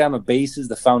to lay down the basis,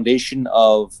 the foundation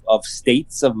of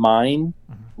states of mind,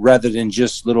 rather than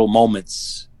just little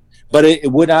moments. But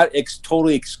it would not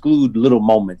totally exclude little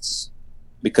moments,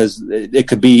 because it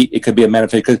could be a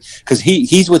manifest. Because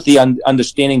he's with the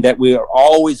understanding that we are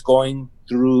always going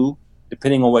through,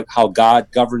 depending on how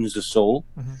God governs the soul,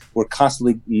 we're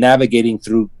constantly navigating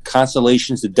through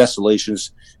consolations to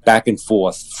desolations, back and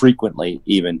forth, frequently.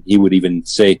 Even he would even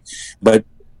say, but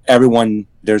everyone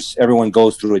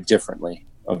goes through it differently.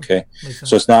 Okay,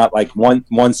 so it's not like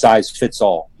one size fits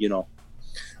all.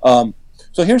 So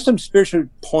here's some spiritual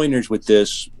pointers with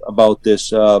this, about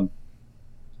this.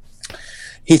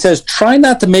 He says, try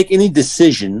not to make any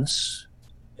decisions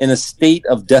in a state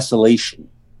of desolation.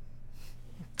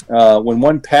 When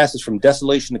one passes from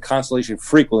desolation to consolation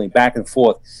frequently, back and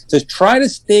forth. It says, try to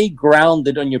stay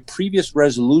grounded on your previous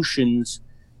resolutions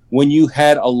when you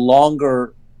had a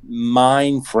longer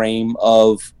mind frame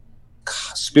of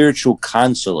spiritual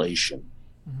consolation,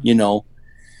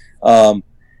 and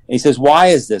he says, why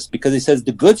is this? Because he says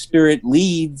the good spirit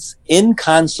leads in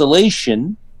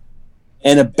consolation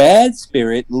and a bad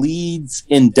spirit leads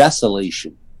in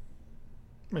desolation.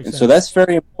 So that's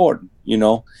very important,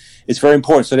 It's very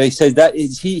important. So they say that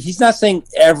he's not saying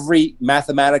every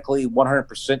mathematically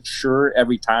 100% sure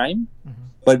every time,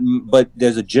 but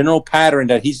there's a general pattern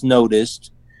that he's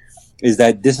noticed, is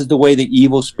that this is the way the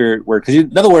evil spirit works. Because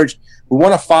in other words, we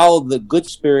want to follow the good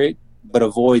spirit but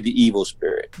avoid the evil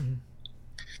spirit.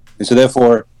 And so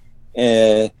therefore,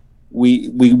 we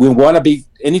want to be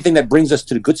anything that brings us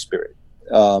to the good spirit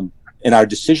in our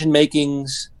decision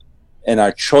makings and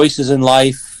our choices in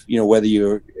life. Whether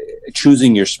you're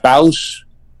choosing your spouse,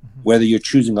 whether you're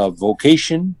choosing a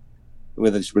vocation,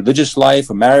 whether it's religious life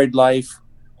or married life,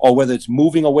 or whether it's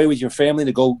moving away with your family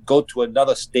to go to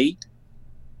another state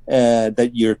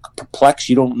that you're perplexed,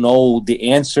 you don't know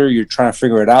the answer, you're trying to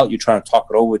figure it out, you're trying to talk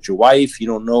it over with your wife, you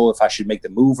don't know if I should make the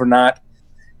move or not.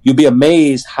 You'll be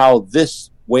amazed how this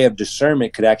way of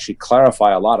discernment could actually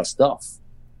clarify a lot of stuff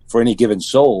for any given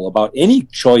soul about any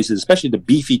choices, especially the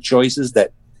beefy choices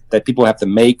that people have to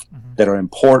make that are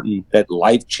important, that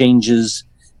life changes.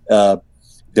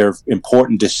 They're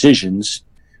important decisions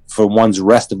for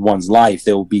rest of one's life.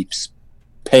 They will be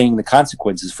paying the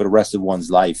consequences for the rest of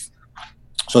one's life.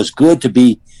 So it's good to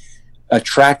be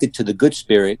attracted to the good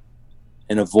spirit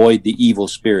and avoid the evil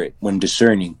spirit when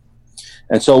discerning.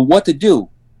 And so what to do?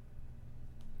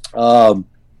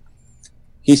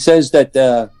 He says that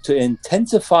to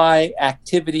intensify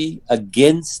activity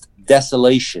against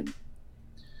desolation.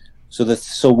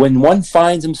 So when one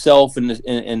finds himself in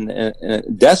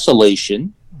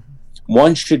desolation,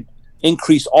 one should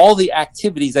increase all the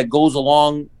activities that goes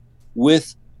along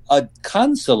with a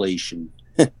consolation.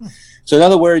 So in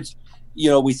other words,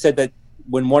 we said that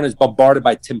when one is bombarded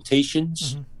by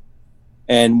temptations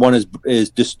and one is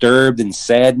disturbed and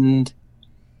saddened,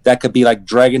 that could be like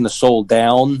dragging the soul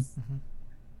down.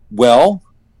 Well,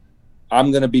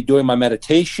 I'm going to be doing my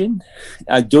meditation,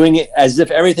 doing it as if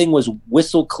everything was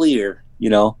whistle clear,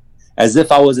 as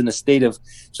if I was in a state of.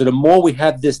 So the more we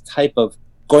have this type of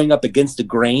going up against the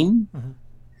grain,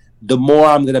 the more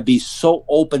I'm going to be so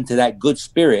open to that good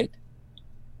spirit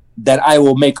that I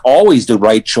will make always the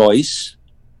right choice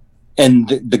and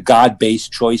the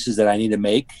God-based choices that I need to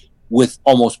make with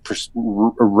almost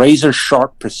razor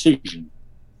sharp precision.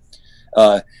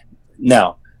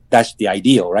 Now, that's the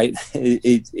ideal, right?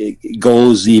 It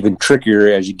goes even trickier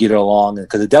as you get along,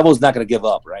 because the devil's not going to give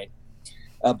up, right?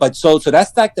 But so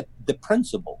that's like the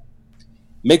principle.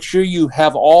 Make sure you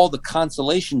have all the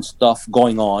consolation stuff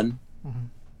going on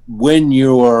when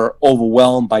you're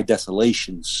overwhelmed by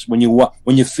desolations, when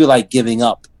you feel like giving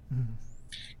up.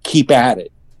 Keep at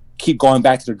it. Keep going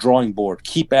back to the drawing board.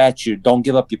 Keep at you. Don't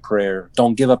give up your prayer.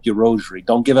 Don't give up your rosary.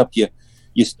 Don't give up your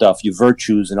stuff, your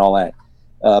virtues and all that.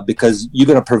 because you're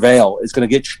going to prevail. It's going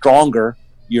to get stronger.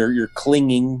 You're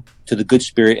clinging to the good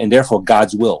spirit and therefore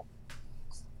God's will.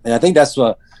 And I think that's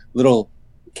a little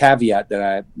caveat that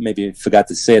I maybe forgot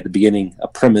to say at the beginning, a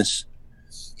premise.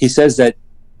 He says that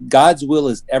God's will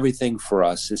is everything for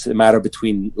us. It's a matter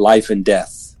between life and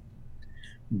death.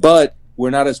 But we're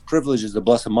not as privileged as the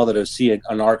Blessed Mother to see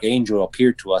an archangel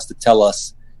appear to us to tell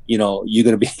us, you're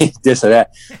going to be this or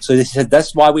that. So he said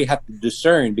that's why we have to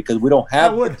discern, because we don't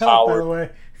have the power. By the way.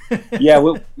 Yeah,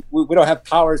 we don't have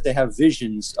powers to have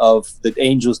visions of the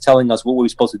angels telling us what we're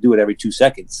supposed to do at every 2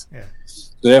 seconds. Yeah.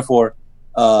 So therefore,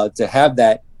 to have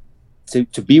that,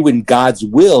 to be within God's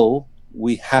will,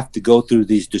 we have to go through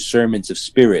these discernments of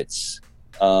spirits,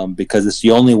 because it's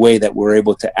the only way that we're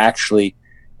able to actually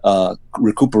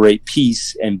recuperate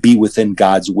peace and be within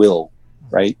God's will,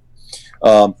 right?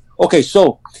 Okay,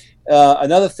 so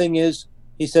another thing is,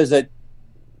 he says that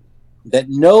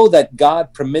know that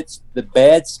God permits the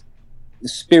bad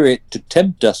spirit to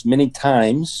tempt us many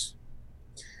times.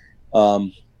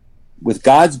 With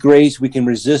God's grace, we can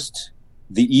resist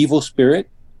the evil spirit,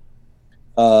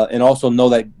 and also know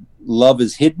that love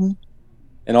is hidden,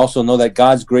 and also know that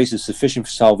God's grace is sufficient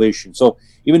for salvation. So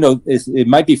even though it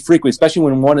might be frequent, especially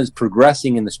when one is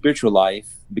progressing in the spiritual life,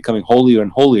 becoming holier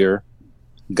and holier,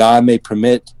 God may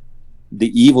permit the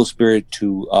evil spirit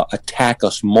to attack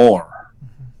us more.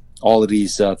 All of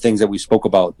these things that we spoke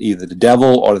about, either the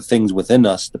devil or the things within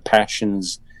us, the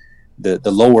passions, the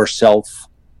lower self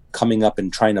coming up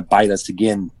and trying to bite us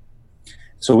again.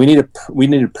 So we need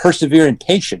to persevere in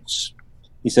patience.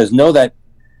 He says, know that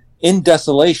in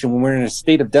desolation, when we're in a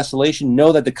state of desolation,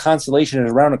 know that the consolation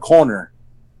is around the corner.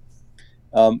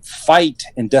 Fight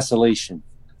in desolation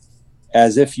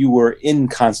as if you were in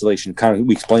consolation.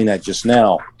 We explained that just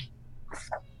now.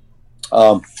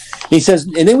 He says,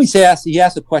 and then he asks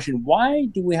the question, why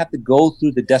do we have to go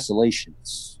through the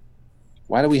desolations?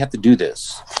 Why do we have to do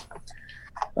this?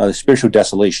 The spiritual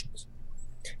desolations.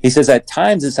 He says, at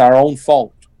times it's our own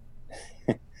fault.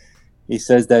 He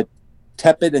says that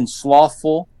tepid and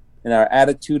slothful in our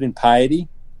attitude and piety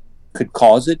could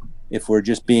cause it if we're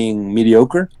just being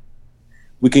mediocre.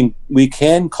 We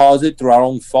can cause it through our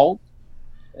own fault,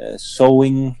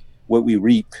 sowing what we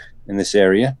reap in this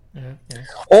area. Yeah.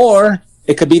 Or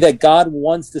it could be that God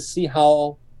wants to see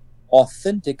how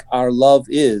authentic our love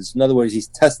is. In other words, he's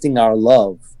testing our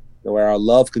love, where our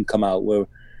love can come out, where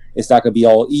it's not going to be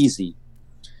all easy.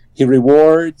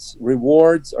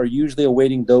 Rewards are usually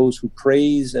awaiting those who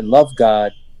praise and love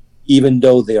God, even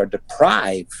though they are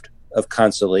deprived of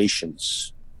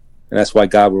consolations. And that's why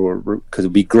God will, because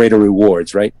it'll be greater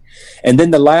rewards, right? And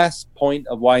then the last point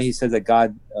of why he says that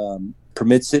God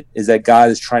permits it is that God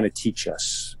is trying to teach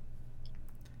us.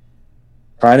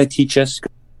 Trying to teach us,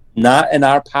 not in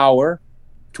our power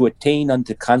to attain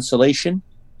unto consolation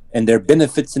and their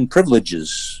benefits and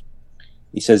privileges.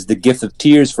 He says the gift of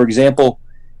tears, for example,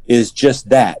 is just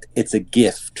that. It's a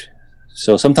gift.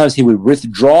 So sometimes he would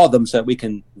withdraw them so that we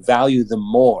can value them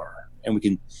more, and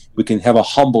we can have a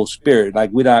humble spirit.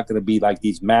 Like, we're not going to be like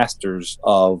these masters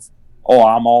of,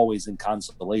 I'm always in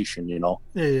consolation,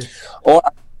 Yeah.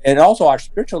 And also our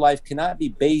spiritual life cannot be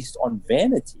based on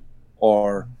vanity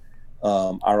or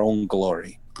our own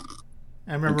glory.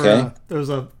 I remember there was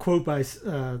a quote by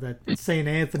that St.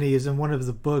 Anthony is in one of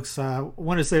the books. I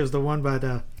want to say it was the one by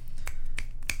the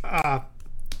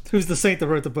who's the saint that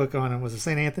wrote the book on him? Was it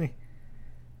St. Anthony?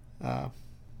 Or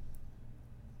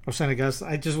St. Augustine?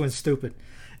 I just went stupid.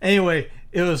 Anyway,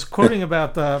 it was quoting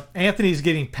about Anthony's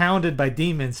getting pounded by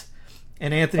demons,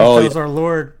 and Anthony tells our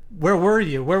Lord, "Where were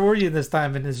you? Where were you this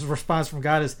time?" And his response from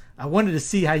God is, "I wanted to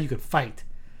see how you could fight."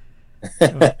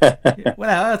 Wow,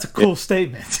 that's a cool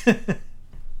statement.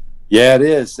 Yeah, it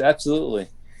is, absolutely,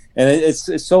 and it's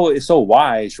so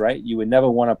wise, right? You would never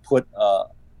want to put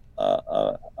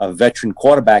a veteran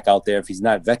quarterback out there if he's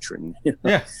not veteran.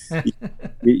 Yeah.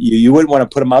 you wouldn't want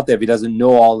to put him out there if he doesn't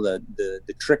know all the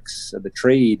tricks of the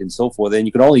trade and so forth. And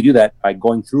you can only do that by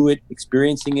going through it,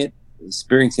 experiencing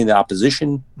the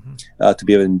opposition, to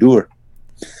be able to endure.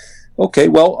 Okay,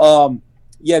 well,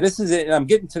 this is it. And I'm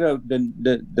getting to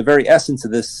the very essence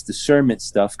of this discernment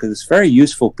stuff, because it's very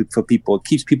useful for people. It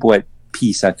keeps people at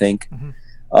peace, I think.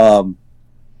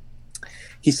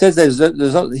 He says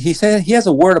he has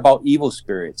a word about evil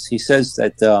spirits. He says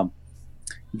that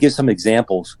he gives some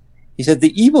examples. He said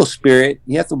the evil spirit,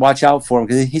 you have to watch out for him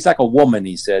because he's like a woman.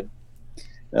 He said.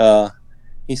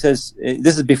 He says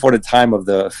this is before the time of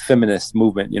the feminist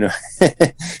movement.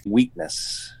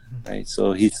 Weakness, right?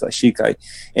 So he's like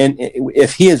and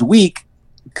if he is weak,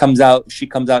 she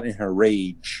comes out in her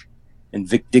rage and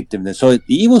vindictiveness. So the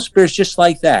evil spirit's just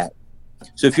like that.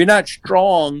 So if you're not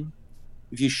strong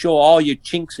if you show all your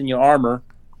chinks in your armor,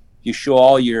 you show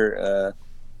all your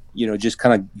just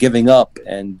kind of giving up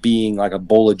and being like a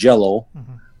bowl of jello,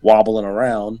 wobbling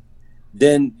around,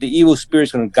 then the evil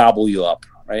spirit's going to gobble you up,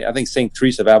 right? I think St.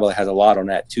 Teresa of Avila has a lot on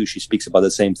that too. She speaks about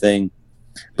the same thing.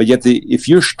 But yet, if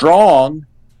you're strong,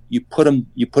 you put him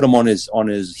on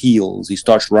his heels. He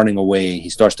starts running away. He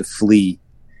starts to flee,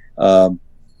 and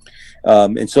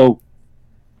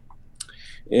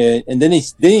then he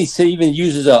even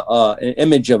uses an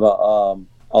image of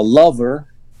a lover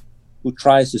who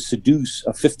tries to seduce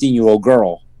a 15-year-old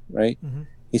girl, right? Mm-hmm.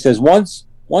 He says once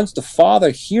the father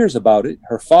hears about it,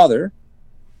 her father,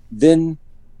 then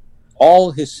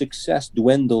all his success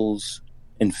dwindles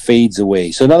and fades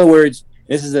away. So in other words,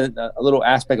 this is a little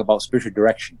aspect about spiritual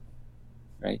direction,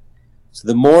 right? So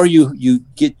the more you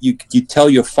tell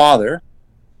your father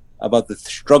about the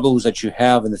struggles that you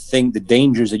have and the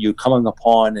dangers that you're coming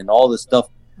upon and all this stuff,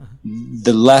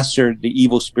 the lesser the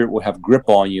evil spirit will have grip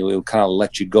on you. It will kind of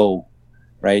let you go,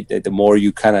 right? The more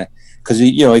you kind of, because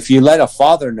if you let a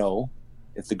father know,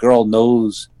 if the girl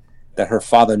knows that her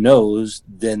father knows,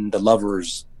 then the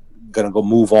lover's gonna go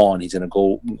move on. He's gonna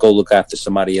go look after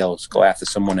somebody else, go after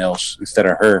someone else instead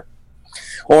of her.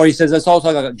 Or he says that's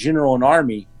also like a general in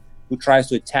army who tries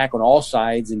to attack on all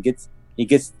sides and he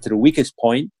gets to the weakest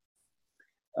point.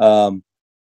 And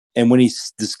when he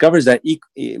discovers that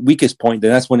weakest point,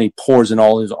 then that's when he pours in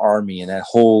all his army in that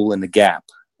hole in the gap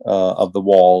of the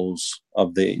walls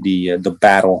of the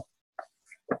battle.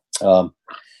 And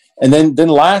then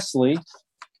lastly,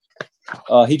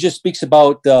 he just speaks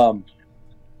about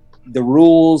the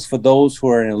rules for those who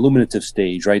are in an illuminative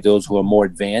stage, right? Those who are more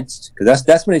advanced, because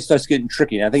that's when it starts getting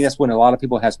tricky. And I think that's when a lot of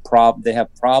people have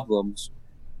problems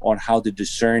on how to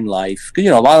discern life. Because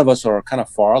a lot of us are kind of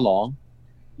far along.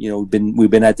 We've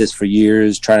been at this for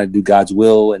years, trying to do God's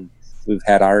will, and we've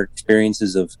had our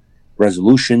experiences of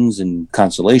resolutions and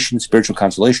consolations, spiritual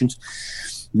consolations.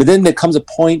 But then there comes a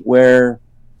point where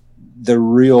the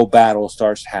real battle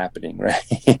starts happening,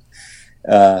 right?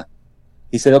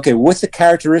 He said, okay, what's the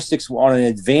characteristics on an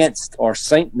advanced or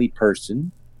saintly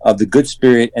person of the good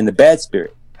spirit and the bad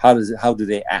spirit? How do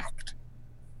they act?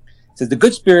 He says the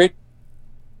good spirit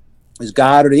is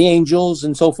God or the angels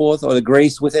and so forth, or the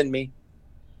grace within me,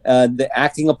 the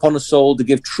acting upon the soul to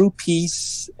give true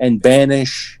peace and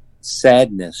banish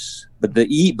sadness. But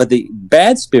the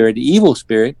bad spirit, the evil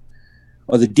spirit,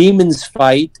 or the demons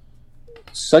fight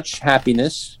such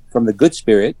happiness from the good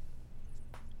spirit,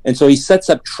 and so he sets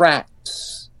up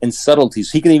traps and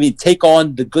subtleties. He can even take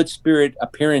on the good spirit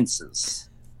appearances.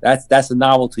 That's a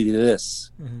novelty to this.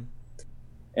 Mm-hmm.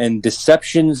 And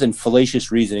deceptions and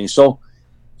fallacious reasoning. So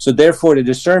therefore the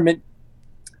discernment,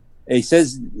 he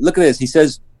says, look at this. He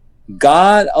says,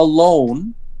 God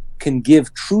alone can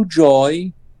give true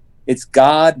joy. It's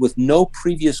God with no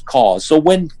previous cause. So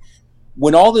when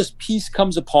all this peace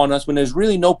comes upon us, when there's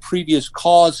really no previous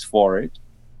cause for it,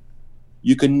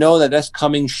 you can know that that's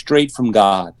coming straight from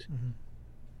God.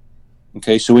 Mm-hmm.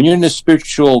 Okay, so when you're in this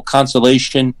spiritual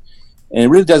consolation, and it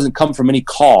really doesn't come from any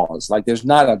cause, like there's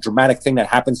not a dramatic thing that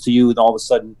happens to you and all of a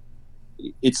sudden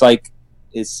it's like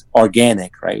it's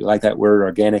organic, right? You like that word,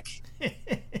 organic?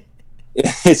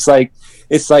 It's like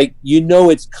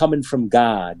it's coming from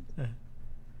God.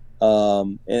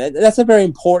 And that's a very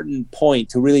important point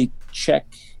to really check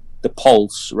the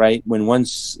pulse, right? When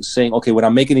one's saying, okay, when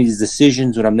I'm making these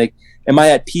decisions, am I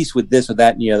at peace with this or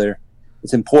that and the other?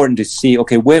 It's important to see,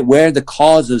 okay, where the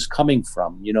cause is coming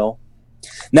from,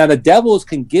 Now, the devils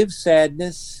can give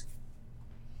sadness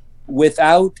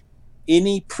without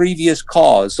any previous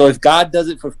cause. So if God does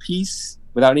it for peace,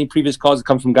 without any previous cause, it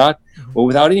comes from God, or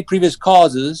without any previous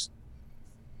causes,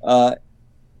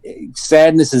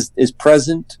 sadness is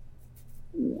present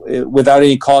without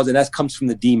any cause, and that comes from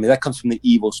the demon. That comes from the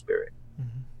evil spirit.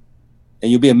 Mm-hmm.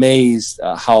 And you'll be amazed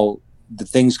how the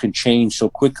things can change so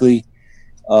quickly.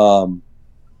 I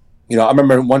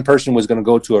remember one person was going to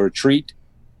go to a retreat,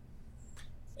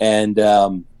 and there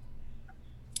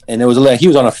was he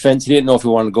was on a fence. He didn't know if he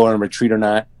wanted to go on a retreat or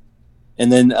not.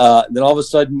 And then all of a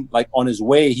sudden, like on his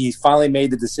way, he finally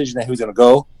made the decision that he was going to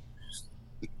go.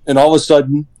 And all of a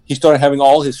sudden, he started having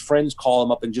all his friends call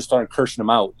him up and just started cursing him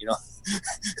out,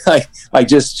 like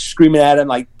just screaming at him,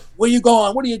 like, "Where you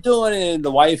going? What are you doing?" And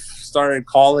the wife started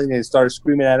calling and started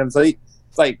screaming at him. So it's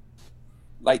like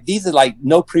these are like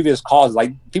no previous cause.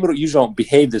 Like people usually don't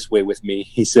behave this way with me.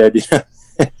 He said,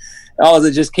 "Oh,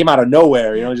 it just came out of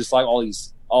nowhere." Just like all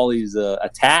these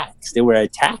attacks. They were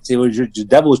attacks. It was the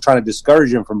devil was trying to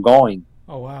discourage him from going.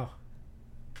 Oh wow!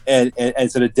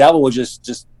 And so the devil was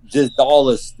just all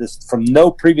this from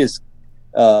no previous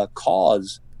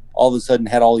cause all of a sudden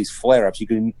had all these flare-ups.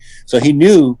 So he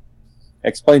knew,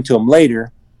 explained to him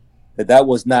later, that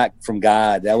was not from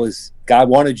God. That was God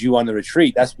wanted you on the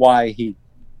retreat. That's why he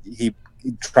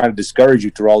tried to discourage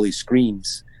you through all these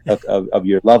screams of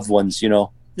your loved ones, Yeah,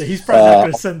 he's probably not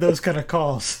going to send those kind of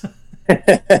calls.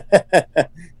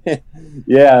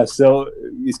 Yeah, so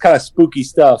it's kind of spooky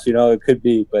stuff, it could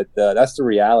be, but that's the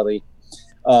reality.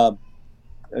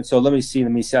 And so let me see.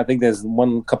 I think there's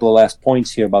couple of last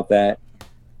points here about that.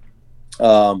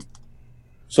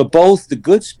 So both the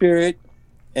good spirit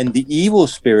and the evil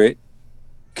spirit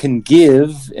can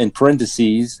give, in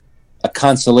parentheses, a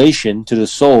consolation to the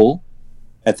soul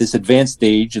at this advanced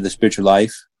stage of the spiritual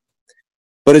life.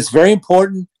 But it's very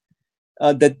important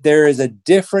that there is a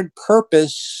different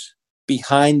purpose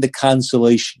behind the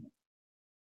consolation.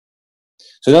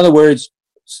 So in other words,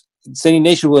 St.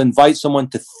 Ignatius will invite someone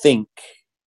to think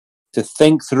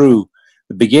through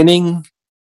the beginning,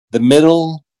 the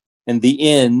middle, and the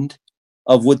end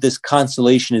of what this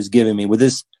consolation is giving me, with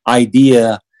this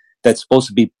idea that's supposed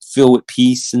to be filled with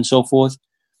peace and so forth.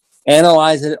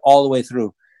 Analyze it all the way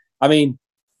through. I mean,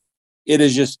 it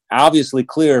is just obviously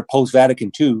clear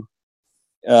post-Vatican II.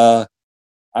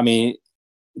 I mean,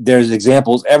 there's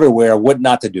examples everywhere of what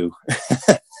not to do.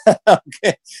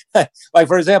 Okay. Like,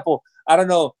 for example, I don't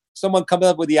know, someone comes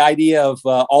up with the idea of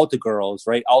altar girls,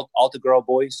 right? Altar girl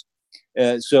boys.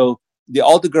 So the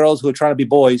altar girls who are trying to be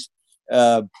boys,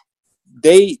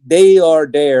 they are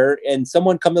there, and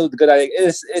someone comes up with a good idea.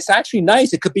 It's actually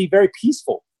nice. It could be very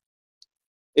peaceful.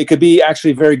 It could be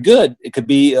actually very good. It could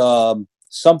be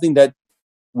something that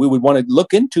we would want to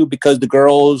look into, because the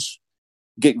girls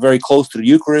get very close to the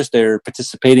Eucharist. They're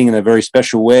participating in a very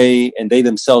special way, and they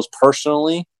themselves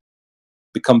personally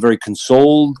become very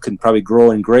consoled, can probably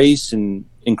grow in grace and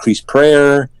increase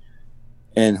prayer,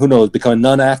 and who knows, become a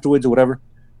nun afterwards or whatever.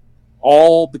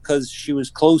 All because she was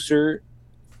closer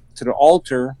to the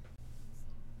altar.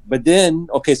 But then,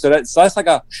 okay, so that's like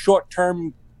a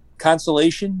short-term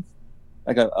consolation,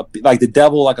 like the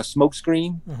devil, like a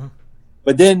smokescreen. Mm-hmm.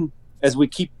 But then, as we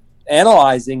keep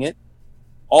analyzing it,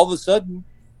 all of a sudden,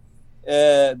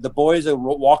 the boys are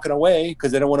walking away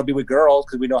because they don't want to be with girls,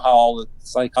 because we know how all the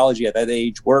psychology at that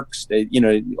age works. They,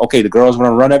 okay, the girls want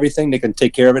to run everything; they can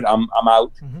take care of it. I'm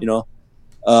out.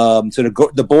 Mm-hmm. So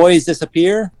the boys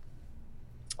disappear.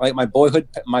 Like my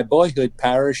boyhood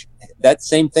parish, that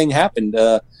same thing happened.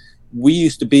 We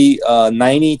used to be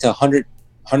 90 to 100,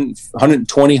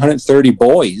 120, 130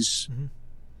 boys, mm-hmm.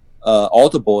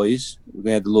 Altar boys. We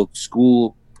had the little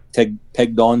school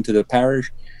pegged on to the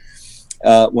parish.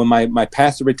 When my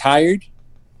pastor retired,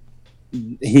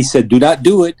 he said, "Do not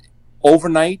do it."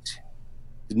 Overnight,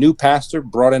 the new pastor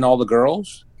brought in all the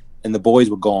girls, and the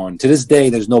boys were gone. To this day,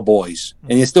 there's no boys,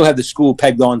 and you still have the school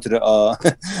pegged on to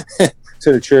the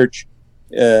to the church,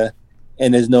 and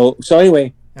there's no. So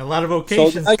anyway, a lot of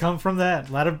vocations come from that.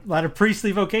 A lot of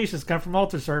priestly vocations come from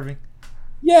altar serving.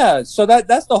 Yeah, so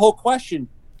that's the whole question.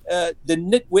 The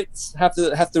nitwits have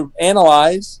to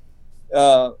analyze.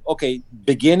 Okay,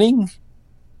 beginning,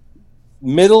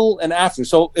 middle, and after.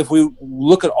 So if we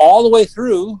look at all the way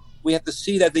through, we have to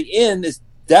see that the end is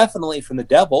definitely from the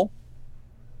devil,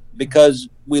 because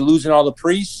we're losing all the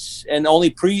priests, and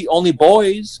only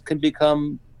boys can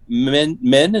become men,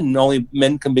 and only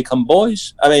men can become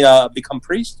boys. Become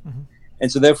priests. Mm-hmm.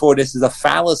 And so therefore, this is a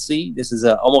fallacy. This is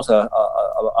almost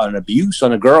an abuse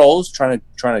on the girls, trying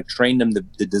to train them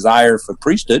the desire for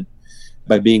priesthood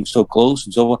by being so close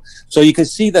and so forth. So you can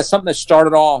see that something that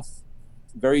started off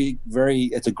very, very,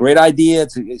 it's a great idea.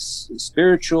 It's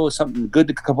spiritual. It's something good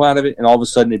to come out of it. And all of a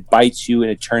sudden it bites you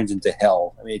and it turns into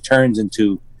hell. I mean, it turns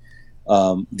into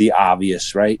the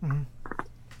obvious, right? Mm-hmm.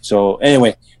 So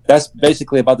anyway, that's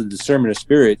basically about the discernment of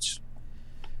spirits.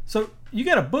 So you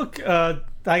got a book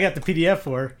I got the PDF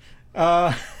for.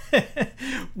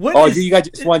 You got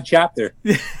just one chapter,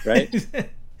 right?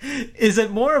 Is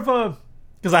it more of a,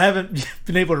 because I haven't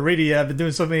been able to read it yet, I've been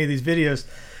doing so many of these videos.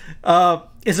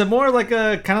 Is it more like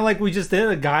a kind of like we just did,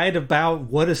 a guide about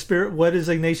what is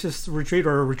Ignatius retreat,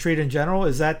 or a retreat in general?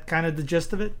 Is that kind of the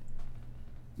gist of it?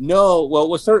 No,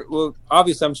 well,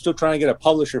 obviously I'm still trying to get a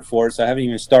publisher for it, so I haven't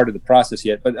even started the process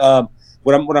yet. But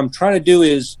what I'm trying to do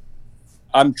is,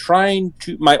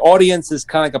 my audience is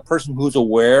kind of like a person who's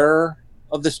aware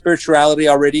of the spirituality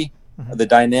already, mm-hmm. the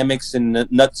dynamics and the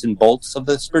nuts and bolts of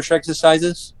the spiritual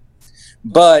exercises,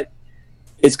 but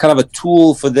it's kind of a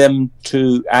tool for them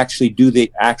to actually do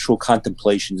the actual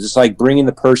contemplations. It's like bringing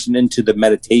the person into the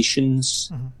meditations.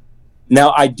 Mm-hmm.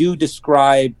 Now, I do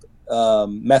describe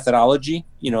methodology,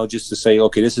 just to say,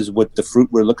 okay, this is what the fruit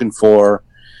we're looking for.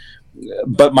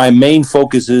 But my main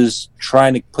focus is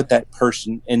trying to put that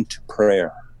person into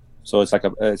prayer. So it's like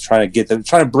trying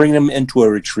to bring them into a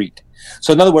retreat.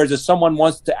 So in other words, if someone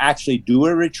wants to actually do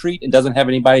a retreat and doesn't have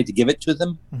anybody to give it to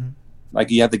them, like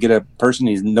you have to get a person,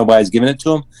 nobody's giving it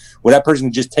to him, well, that person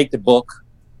can just take the book,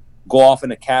 go off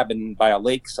in a cabin by a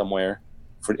lake somewhere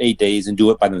for 8 days and do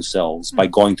it by themselves by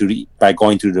going through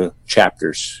the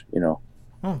chapters,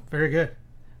 Oh, very good.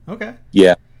 Okay.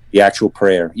 Yeah, the actual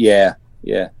prayer. Yeah.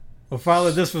 Well,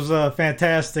 Father, this was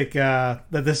fantastic.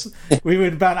 We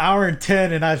went about an hour and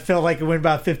 10, and I felt like it went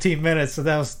about 15 minutes.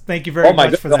 So thank you very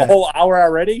much for that. The whole hour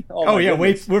already? Oh yeah,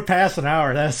 we're past an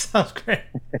hour. That sounds great.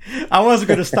 I wasn't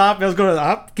going to stop. I was going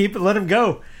to keep it, let him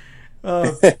go.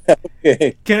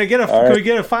 Okay. Can we get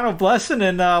a final blessing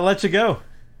and let you go?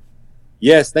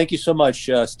 Yes, thank you so much,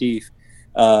 Steve.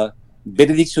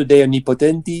 Benedictio Dei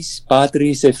Omnipotentis,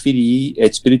 Patris et Filii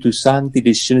et Spiritus Sancti,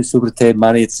 descende sobre te,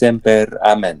 mane et semper.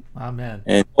 Amen. Amen.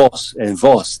 And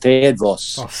vos, te et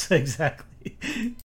vos. Exactly.